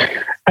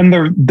 And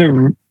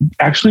the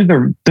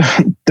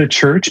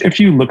church, if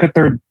you look at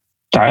their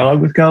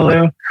dialogue with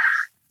Galileo,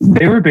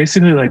 they were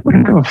basically like, we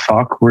don't give a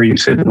fuck where you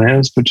say the land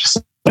is, but just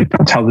like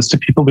don't tell this to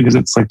people because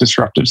it's like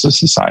disruptive to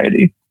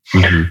society.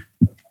 And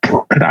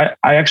I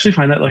actually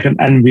find that like an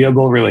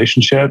enviable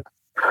relationship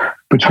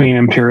between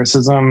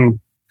empiricism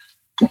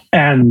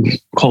and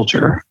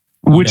culture,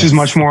 which is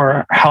much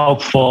more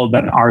helpful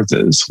than ours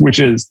is, which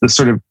is the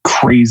sort of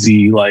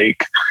crazy,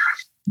 like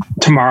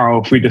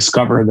tomorrow, if we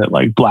discover that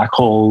like black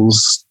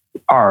holes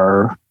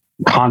are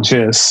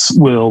conscious,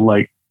 will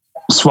like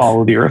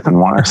swallow the earth and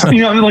water. So,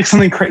 like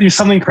something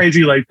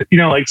crazy, like,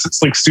 like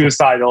it's like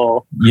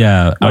suicidal.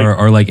 Yeah. Like,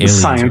 or like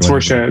aliens science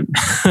worship.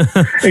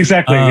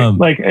 Exactly.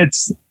 Like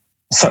it's,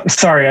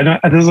 sorry, I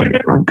feel like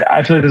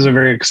this is a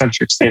very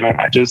eccentric statement.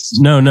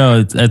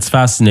 No, it's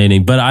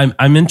fascinating. But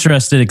I'm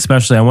interested,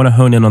 especially, I want to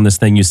hone in on this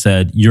thing you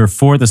said. You're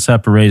for the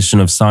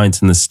separation of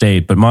science and the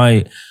state. But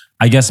I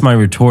guess my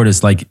retort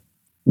is like,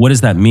 what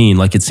does that mean?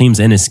 Like, it seems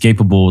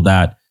inescapable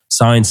that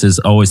science is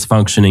always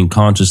functioning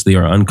consciously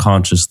or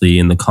unconsciously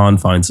in the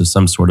confines of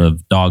some sort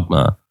of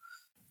dogma.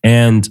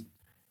 And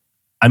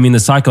I mean, the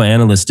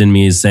psychoanalyst in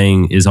me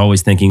is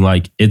always thinking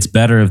like, it's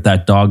better if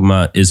that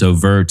dogma is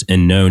overt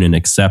and known and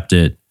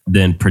accepted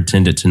than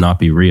pretend it to not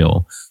be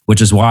real,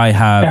 which is why I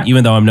have,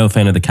 even though I'm no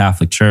fan of the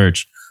Catholic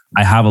Church,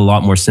 I have a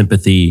lot more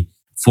sympathy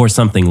for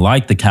something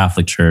like the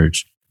Catholic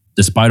Church,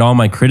 despite all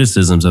my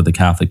criticisms of the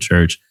Catholic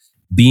Church,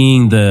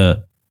 being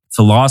the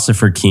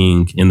philosopher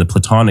king in the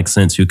Platonic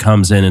sense who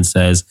comes in and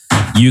says,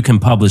 you can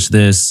publish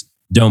this,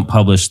 don't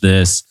publish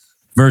this,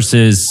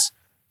 versus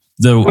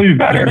the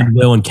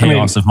will and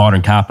chaos of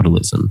modern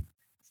capitalism.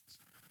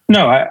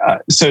 No,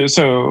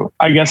 so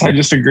I guess I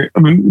just agree.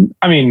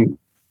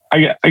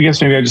 I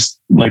guess maybe I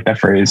just like that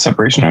phrase,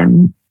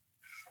 separation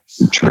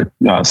of church,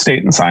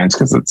 state and science,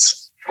 because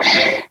it's,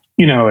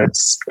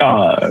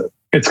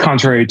 it's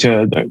contrary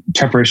to the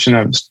separation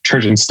of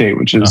church and state,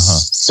 which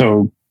is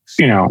so,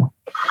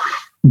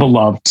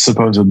 beloved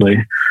supposedly.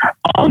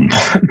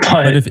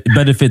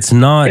 But if it's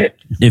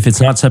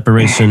not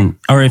separation,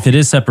 or if it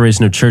is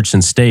separation of church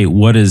and state,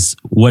 what is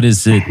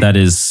it that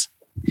is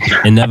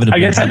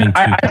inevitably? I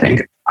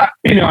think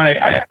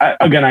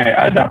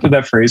I adopted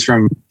that phrase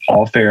from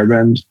Paul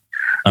Feyerabend.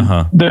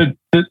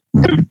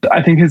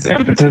 I think his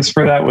impetus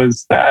for that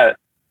was that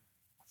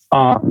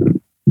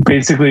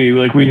basically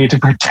like we need to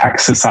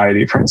protect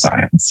society from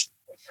science.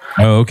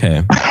 Oh,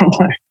 okay.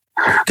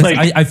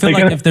 I feel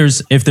like if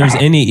there's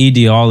any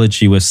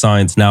ideology with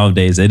science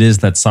nowadays, it is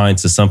that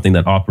science is something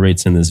that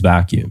operates in this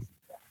vacuum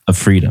of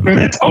freedom. I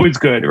mean, it's always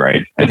good,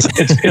 right? It's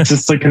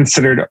just like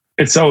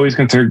it's always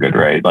considered good,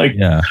 right? Like,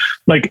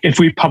 like if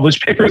we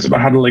publish papers about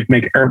how to like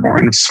make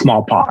airborne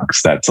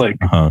smallpox, that's like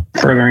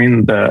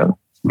furthering the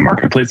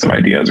marketplace of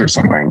ideas or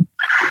something.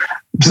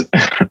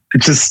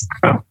 It's just.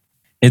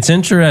 It's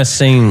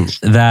interesting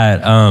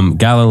that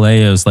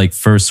Galileo's like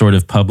first sort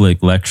of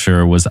public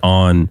lecture was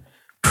on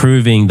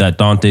proving that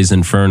Dante's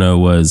Inferno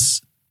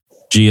was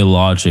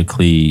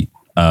geologically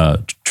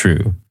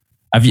true.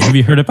 Have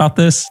you heard about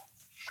this?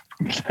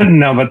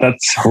 No, but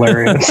that's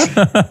hilarious.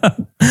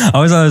 I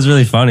always thought it was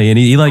really funny, and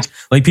he like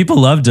people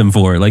loved him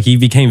for it. Like he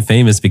became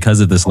famous because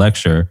of this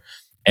lecture,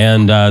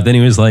 and then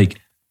he was like,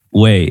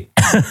 "Wait,"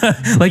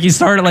 like he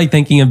started like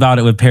thinking about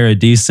it with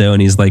Paradiso,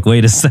 and he's like,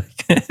 "Wait a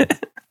second."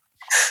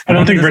 I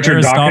don't think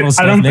Richard Dawkins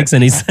makes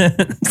any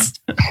sense.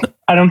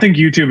 I don't think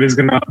YouTube is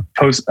going to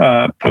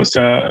post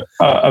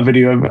a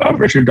video of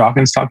Richard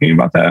Dawkins talking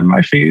about that in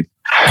my feed.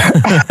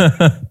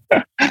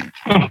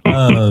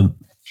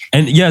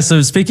 And yeah,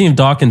 so speaking of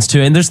Dawkins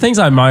too, and there's things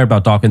I admire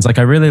about Dawkins. Like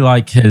I really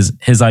like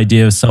his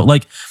idea of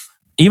like,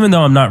 even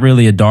though I'm not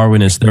really a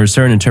Darwinist, there are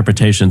certain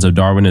interpretations of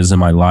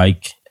Darwinism I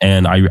like,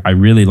 and I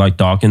really like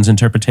Dawkins'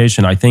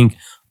 interpretation. I think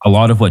a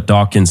lot of what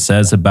Dawkins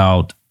says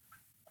about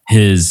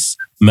his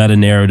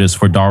meta-narratives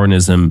for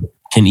Darwinism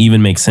can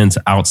even make sense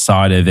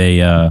outside of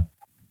a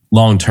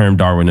long-term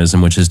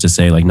Darwinism, which is to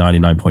say like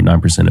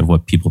 99.9% of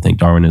what people think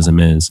Darwinism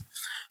is.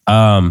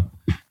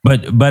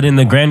 But in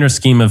the grander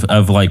scheme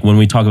of like when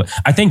we talk about,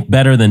 I think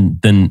better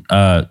than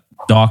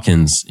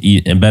Dawkins,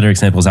 a better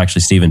example is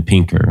actually Steven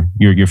Pinker.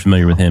 You're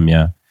familiar with him,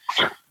 yeah?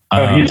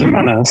 He's a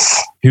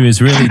menace. Who is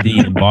really the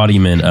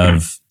embodiment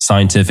of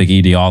scientific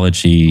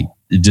ideology,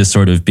 just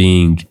sort of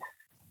being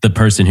the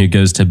person who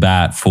goes to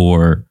bat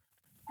for,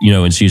 in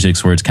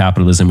Zizek's words,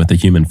 capitalism with a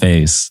human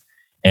face.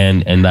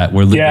 And that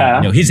we're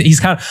living, he's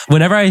kind of,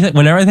 whenever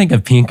I think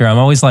of Pinker, I'm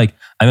always like,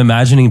 I'm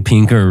imagining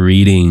Pinker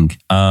reading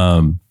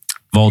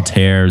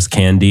Voltaire's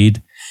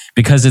Candide,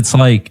 because it's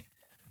like,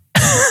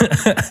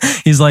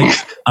 he's like,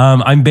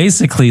 I'm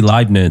basically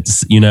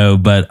Leibniz,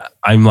 but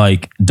I'm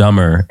like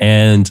dumber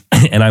and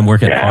I'm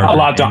working hard.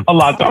 A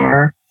lot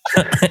dumber.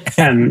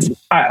 and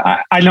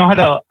I know how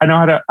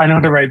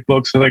to write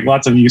books with like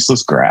lots of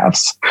useless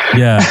graphs.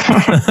 Yeah.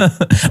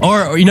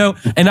 or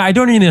and I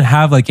don't even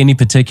have like any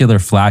particular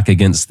flack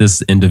against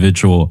this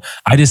individual.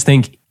 I just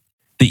think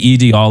the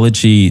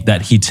ideology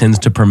that he tends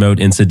to promote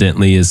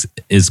incidentally is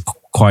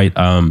quite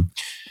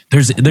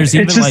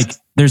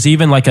there's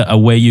even like a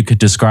way you could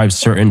describe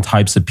certain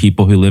types of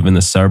people who live in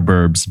the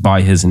suburbs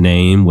by his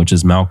name, which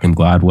is Malcolm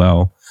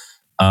Gladwell.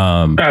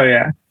 Oh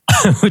yeah.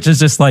 Which is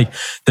just like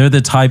they're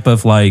the type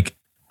of like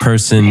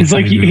person. He's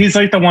like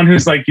the one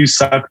who's like, you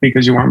suck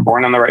because you weren't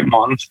born in the right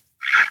month.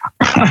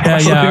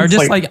 Or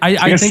just like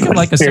I think of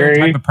like a certain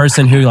type of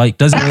person who like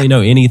doesn't really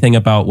know anything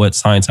about what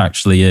science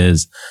actually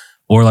is,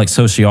 or like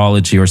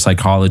sociology or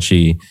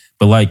psychology,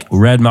 but like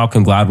read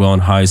Malcolm Gladwell in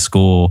high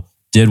school,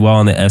 did well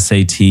on the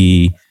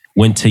SAT,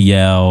 went to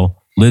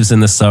Yale, lives in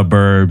the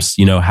suburbs,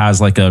 has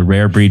like a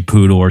rare breed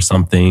poodle or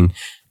something,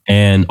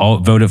 and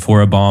voted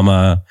for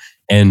Obama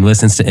and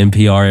listens to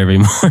NPR every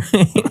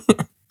morning.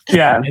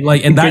 Yeah.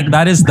 And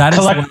that is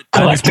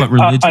what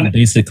religion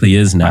basically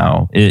is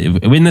now.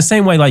 In the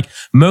same way, like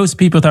most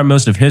people throughout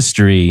most of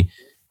history,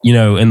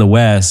 in the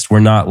West,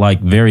 were not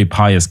like very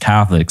pious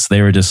Catholics.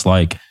 They were just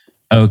like,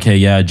 okay,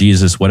 yeah,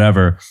 Jesus,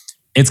 whatever.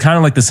 It's kind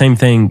of like the same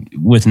thing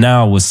with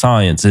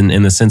science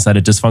in the sense that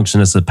it just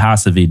functions as a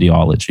passive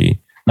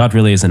ideology, not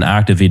really as an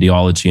active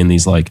ideology in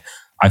these like,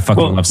 I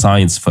fucking love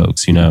science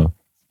folks, And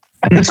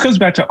this goes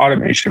back to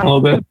automation a little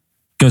bit.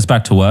 Goes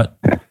back to what?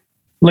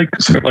 Like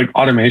sort of like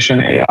automation,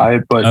 AI,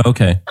 but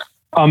okay.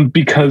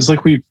 Because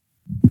like we've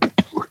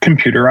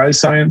computerized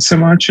science so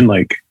much, and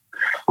like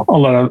a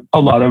lot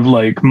of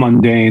like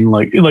mundane,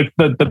 like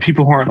the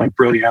people who aren't like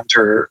brilliant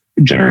or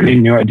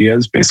generating new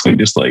ideas basically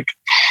just like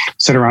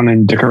sit around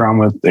and dick around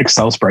with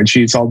Excel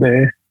spreadsheets all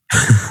day.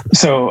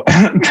 So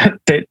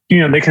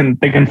they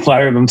can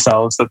flatter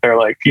themselves that they're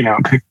like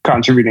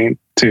contributing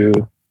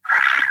to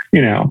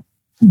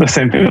the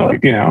same thing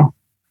like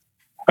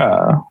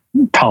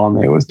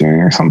Ptolemy was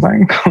doing or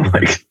something.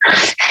 Like,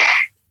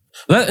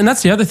 and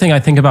that's the other thing I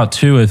think about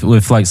too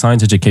with like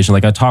science education.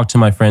 Like I talk to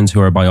my friends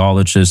who are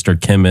biologists or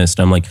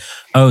chemists. I'm like,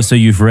 oh, so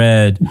you've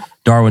read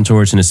Darwin's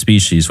Origin of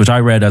Species, which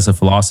I read as a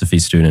philosophy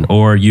student,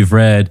 or you've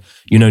read,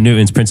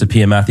 Newton's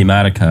Principia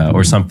Mathematica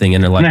or something.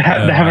 And they're like, they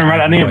haven't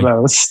read any of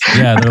those.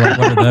 Yeah, they're like,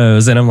 what are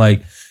those? And I'm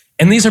like,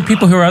 and these are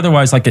people who are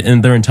otherwise like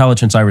in their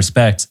intelligence I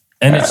respect.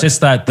 And it's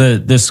just that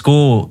the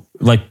school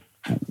like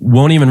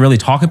won't even really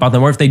talk about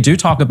them. Or if they do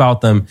talk about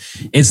them,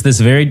 it's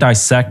this very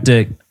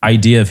dissected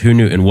idea of who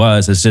Newton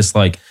was. It's just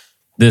like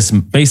this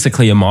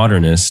basically a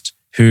modernist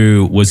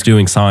who was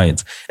doing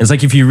science. And it's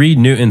like if you read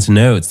Newton's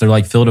notes, they're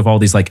like filled with all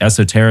these like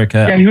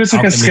esoterica. Yeah, he was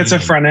like a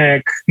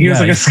schizophrenic. He was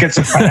like a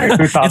schizophrenic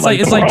who thought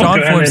it's like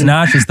John Forbes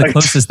Nash is the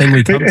closest thing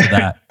we come to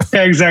that.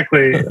 Yeah,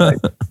 exactly.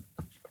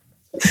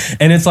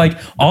 And it's like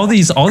all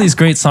these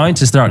great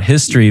scientists throughout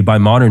history by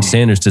modern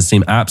standards just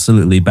seem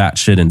absolutely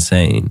batshit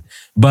insane.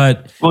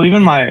 But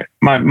even my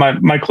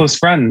close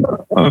friend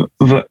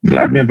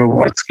Vladimir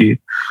Blavatsky,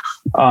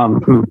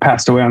 who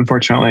passed away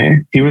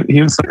unfortunately, he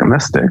was like a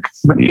mystic,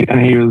 but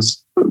he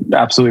was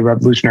absolutely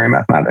revolutionary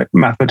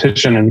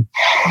mathematician. And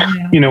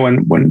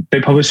when they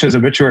published his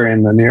obituary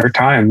in the New York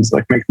Times,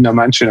 like make no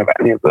mention of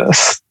any of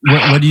this.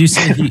 What did you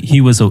say?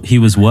 He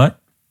was what?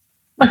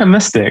 Like a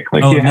mystic.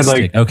 Like he had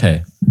mystic.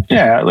 Okay.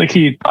 Yeah, like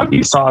he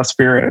saw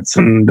spirits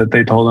and that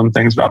they told him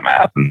things about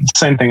math, and the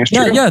same thing is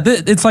true. Yeah,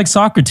 it's like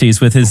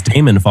Socrates with his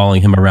daemon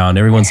following him around.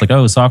 Everyone's like,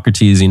 oh,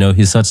 Socrates,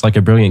 he's such like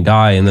a brilliant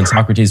guy. And then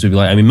Socrates would be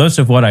like, most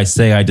of what I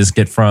say, I just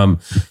get from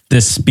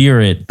this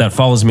spirit that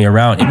follows me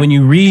around. And when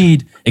you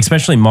read,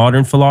 especially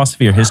modern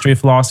philosophy or history of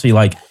philosophy,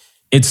 like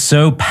it's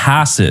so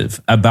passive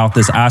about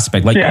this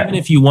aspect. Like even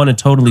if you want to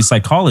totally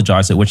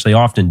psychologize it, which they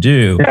often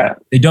do,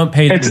 they don't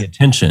pay any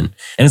attention.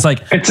 And it's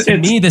like, to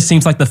me, this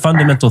seems like the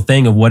fundamental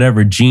thing of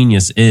whatever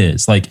genius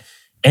is. Like,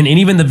 and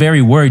even the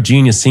very word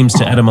genius seems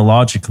to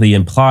etymologically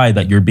imply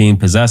that you're being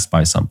possessed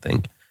by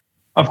something.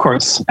 Of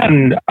course.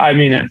 And I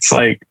mean, it's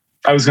like,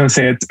 I was going to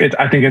say,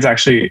 I think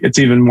it's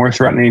even more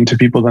threatening to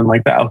people than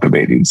like the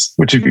Alcibiades,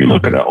 which if you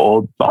look at an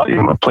old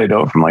volume of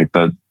Plato from like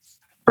the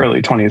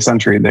early 20th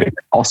century, they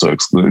also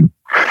exclude.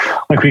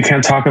 Like we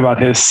can't talk about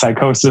his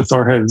psychosis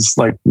or his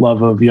like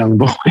love of young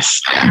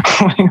boys.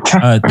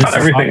 About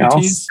everything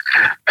else.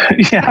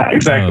 Yeah,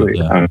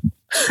 exactly. Oh,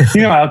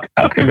 yeah.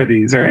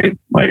 Alcibiades, right?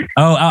 Like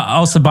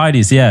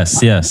Alcibiades.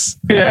 Yes.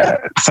 Yeah.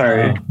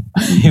 Sorry.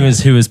 He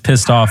was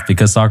pissed off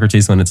because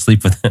Socrates wanted to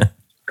sleep with him.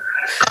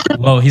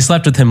 Well, he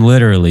slept with him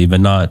literally,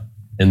 but not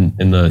in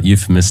the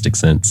euphemistic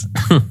sense.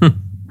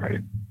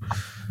 Right.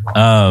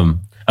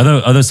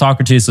 Although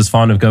Socrates was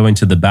fond of going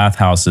to the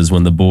bathhouses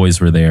when the boys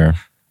were there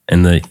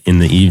in the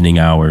evening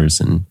hours.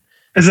 And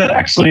is that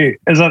actually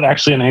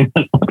in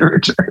ancient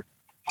literature?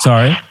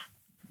 Sorry?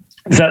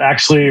 Is that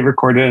actually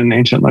recorded in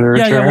ancient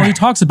literature? Yeah. Well, he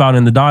talks about it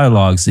in the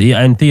dialogues.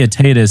 And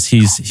Theaetetus,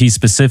 he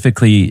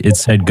specifically, it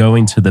said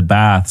going to the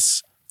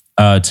baths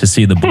to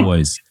see the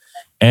boys.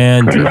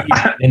 And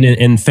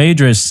in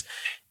Phaedrus,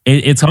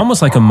 it's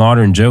almost like a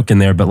modern joke in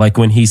there, but like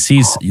when he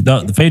sees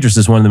the Phaedrus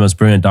is one of the most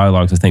brilliant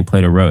dialogues I think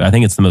Plato wrote. I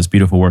think it's the most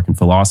beautiful work in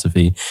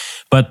philosophy.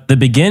 But the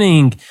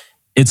beginning,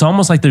 it's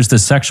almost like there's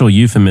this sexual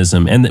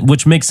euphemism, and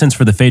which makes sense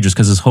for the Phaedrus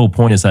because his whole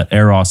point is that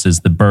Eros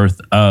is the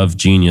birth of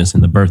genius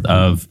and the birth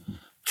of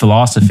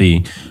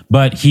philosophy.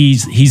 But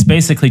he's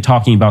basically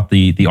talking about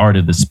the art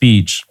of the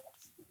speech.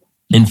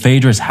 And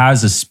Phaedrus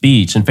has a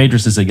speech, and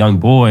Phaedrus is a young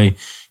boy,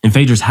 and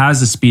Phaedrus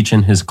has a speech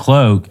in his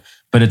cloak,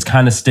 but it's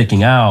kind of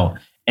sticking out.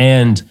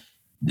 And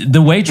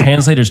the way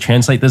translators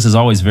translate this is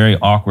always very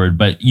awkward,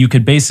 but you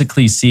could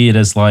basically see it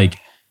as like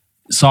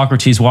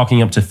Socrates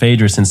walking up to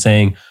Phaedrus and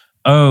saying,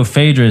 "Oh,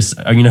 Phaedrus,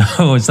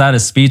 is that a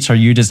speech? Are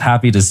you just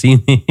happy to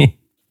see me?"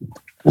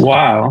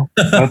 Wow.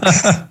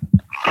 That's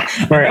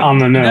very on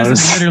the nose. He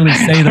doesn't literally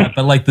say that,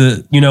 but like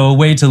a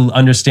way to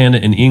understand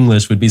it in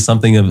English would be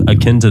something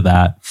akin to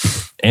that.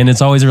 And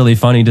it's always really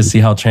funny to see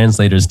how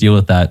translators deal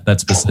with that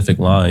specific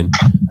line.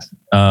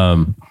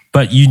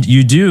 But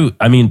you do,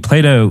 I mean,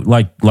 Plato,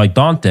 like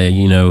Dante,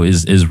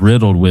 is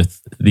riddled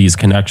with these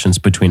connections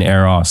between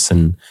Eros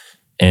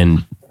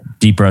and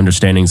deeper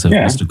understandings of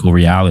mystical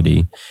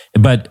reality.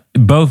 But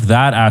both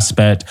that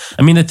aspect,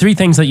 I mean, the three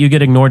things that you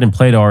get ignored in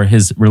Plato are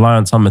his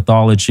reliance on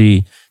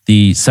mythology,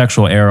 the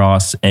sexual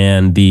Eros,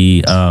 and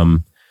the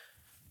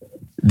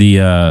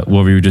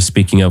what we were just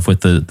speaking of with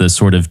the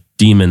sort of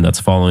demon that's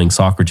following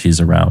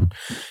Socrates around.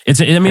 It's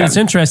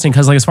interesting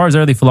because like as far as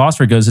early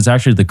philosophy goes, it's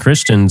actually the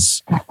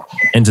Christians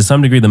and to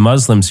some degree the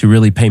Muslims who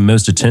really pay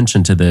most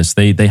attention to this.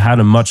 They had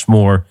a much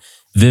more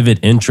vivid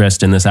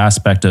interest in this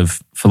aspect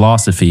of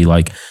philosophy.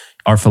 Like,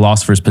 are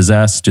philosophers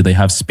possessed? Do they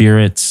have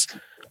spirits?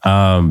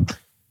 And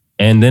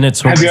then it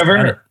sort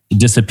of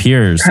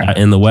disappears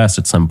in the West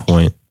at some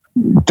point.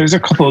 There's a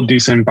couple of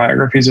decent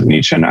biographies of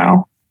Nietzsche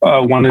now.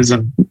 One is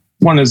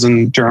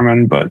in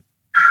German, but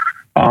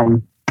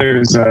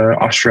there's an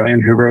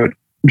Australian who wrote,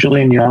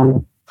 Gillian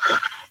Young.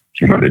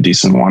 He wrote a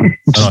decent one,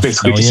 which is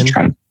basically just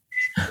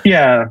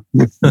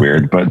it's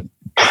weird, but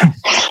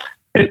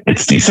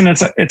it's decent.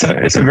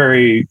 It's a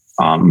very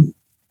I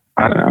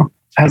don't know,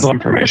 has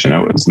information.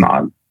 It was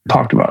not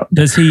talked about.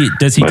 Does he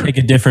take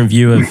a different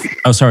view of?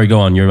 Oh, sorry. Go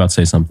on. You're about to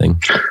say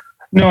something.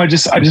 No, I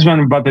just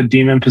meant about the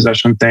demon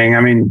possession thing.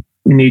 I mean,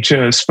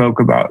 Nietzsche spoke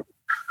about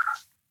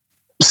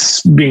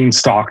being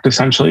stalked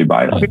essentially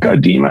by like a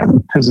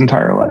demon his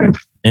entire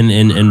life,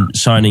 and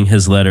shining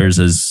his letters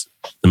as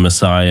the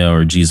Messiah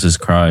or Jesus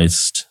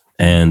Christ.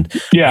 And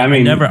yeah, I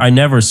mean, I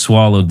never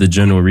swallowed the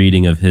general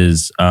reading of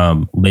his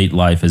late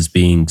life as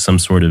being some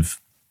sort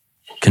of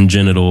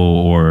congenital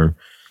or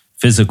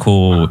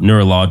physical,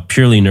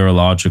 purely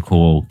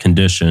neurological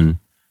condition.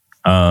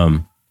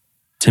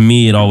 To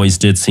me, it always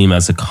did seem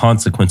as a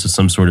consequence of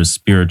some sort of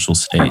spiritual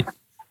state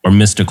or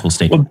mystical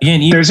state. Well,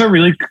 again,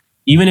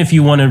 even if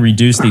you want to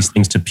reduce these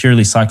things to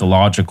purely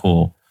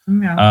psychological,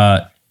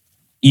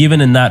 even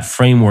in that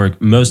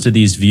framework, most of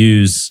these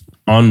views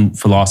on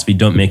philosophy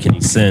don't make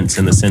any sense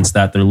in the sense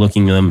that they're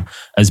looking at them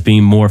as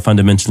being more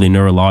fundamentally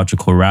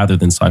neurological rather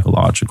than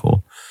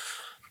psychological.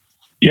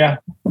 Yeah,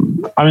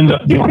 I mean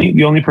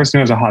the only person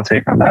who has a hot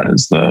take on that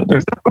is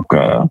there's the book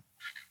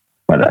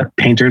by the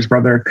painter's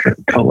brother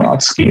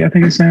Kolowski, I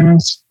think his name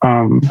is.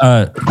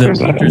 The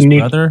painter's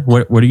brother.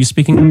 What are you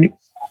speaking?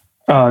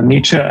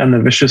 Nietzsche and the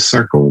Vicious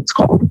Circle. It's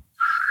called.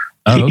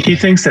 He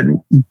thinks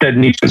that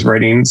Nietzsche's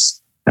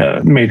writings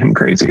made him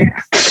crazy.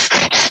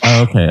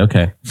 Oh,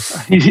 okay.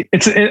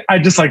 I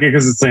just like it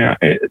because it's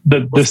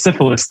the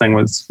syphilis thing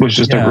was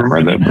just a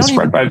rumor that was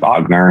spread by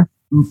Wagner.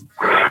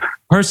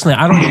 Personally,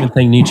 I don't even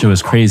think Nietzsche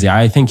was crazy.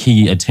 I think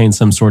he attained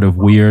some sort of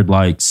weird,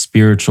 like,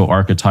 spiritual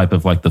archetype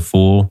of like the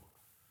fool.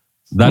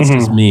 That's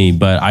just me,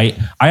 but I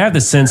have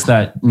the sense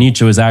that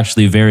Nietzsche was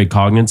actually very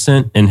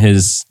cognizant in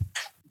his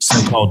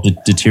so-called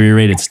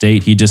deteriorated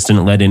state. He just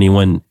didn't let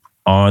anyone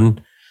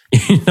on,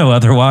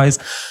 otherwise.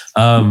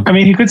 I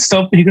mean, he could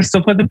still play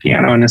the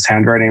piano, and his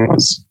handwriting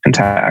was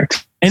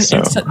intact. And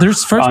so,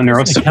 there's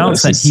first-person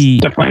accounts that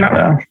definitely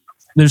not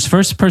there's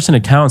first-person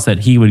accounts that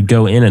he would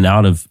go in and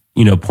out of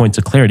points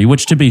of clarity,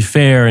 which, to be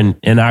fair,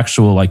 in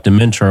actual like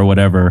dementia or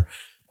whatever,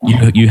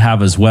 you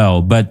have as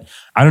well. But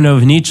I don't know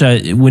if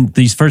Nietzsche, when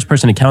these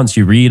first-person accounts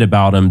you read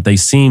about him, they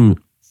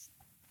seem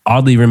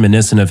oddly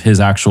reminiscent of his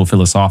actual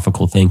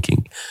philosophical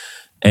thinking.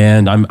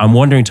 And I'm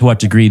wondering to what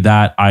degree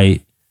that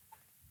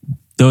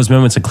those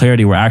moments of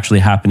clarity were actually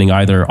happening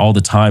either all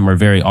the time or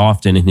very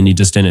often, and he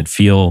just didn't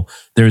feel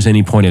there's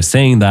any point of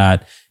saying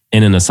that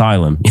in an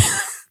asylum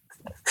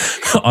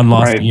on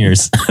lost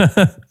years.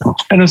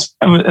 And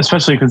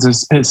especially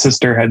because his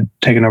sister had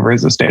taken over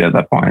his estate at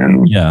that point,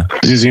 and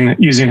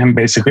using him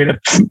basically to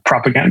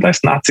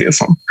propagandize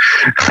Nazism.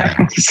 I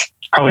was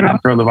probably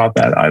not thrilled about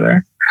that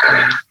either.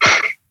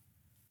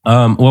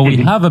 Well, we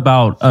have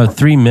about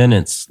 3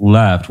 minutes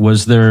left.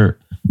 Was there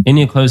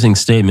any closing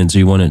statements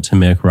you wanted to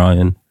make,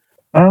 Ryan?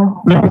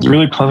 Oh, no, it's a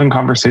really pleasant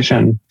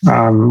conversation.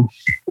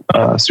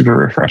 Super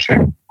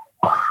refreshing.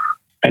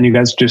 And you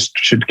guys just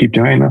should keep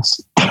doing this.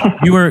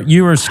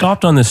 you were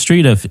stopped on the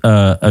street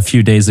a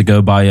few days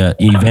ago by an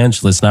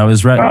evangelist, and I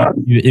was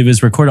it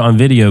was recorded on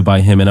video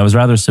by him, and I was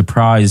rather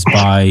surprised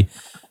by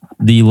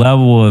the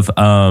level of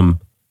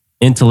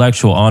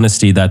intellectual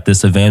honesty that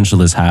this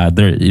evangelist had.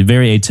 They're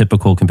very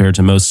atypical compared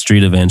to most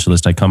street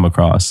evangelists I come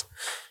across.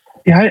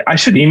 Yeah, I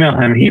should email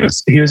him. He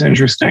was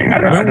interesting. I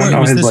don't know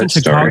was his this in life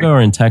Chicago story.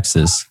 Or in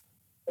Texas?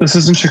 This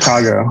is in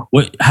Chicago.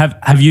 What,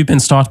 have you been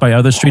stalked by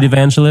other street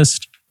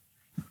evangelists?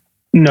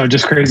 No,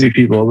 just crazy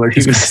people. But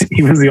he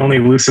was the only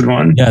lucid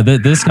one. Yeah,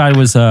 this guy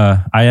was.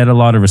 I had a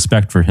lot of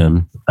respect for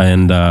him,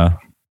 and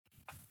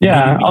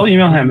yeah, I'll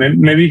email him.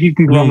 Maybe he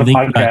can go on the link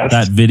podcast.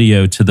 that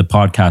video to the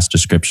podcast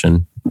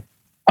description.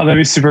 Oh, that'd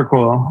be super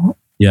cool.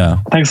 Yeah.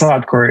 Thanks a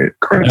lot, Corey.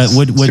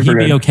 Would he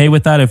be okay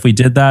with that if we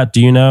did that?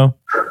 Do you know?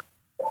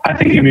 I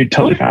think he'd be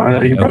totally fine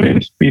with it. He'd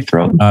probably be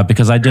thrilled.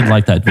 Because I did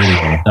like that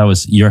video.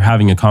 You're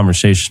having a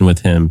conversation with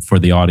him for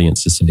the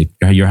audience's sake.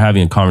 You're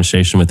having a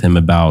conversation with him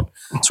about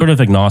sort of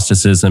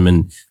agnosticism,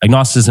 and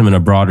agnosticism in a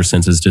broader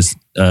sense is just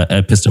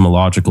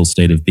epistemological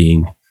state of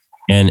being,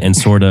 and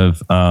sort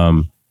of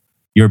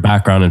your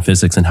background in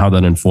physics and how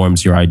that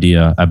informs your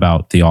idea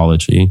about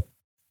theology.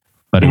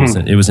 But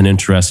it was an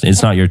interesting.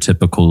 It's not your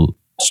typical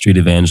street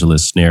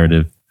evangelist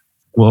narrative.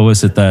 What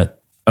was it that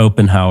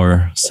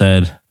Schopenhauer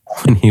said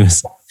when he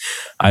was?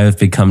 I have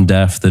become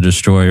deaf, the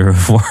destroyer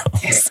of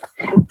worlds.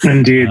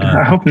 Indeed.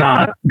 I hope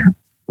not.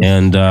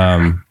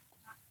 And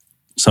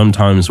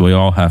sometimes we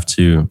all have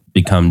to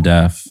become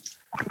deaf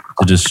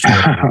to destroy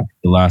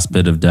the last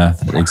bit of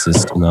death that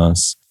exists in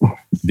us,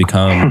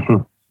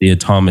 become the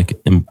atomic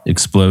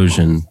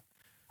explosion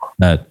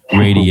that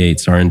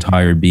radiates our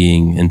entire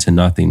being into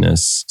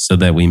nothingness so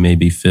that we may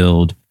be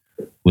filled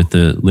with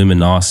the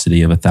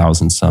luminosity of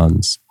 1,000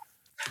 suns.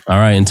 All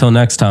right, until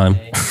next time.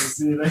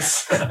 See you,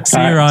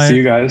 Ryan. See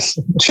you guys.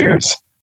 Cheers.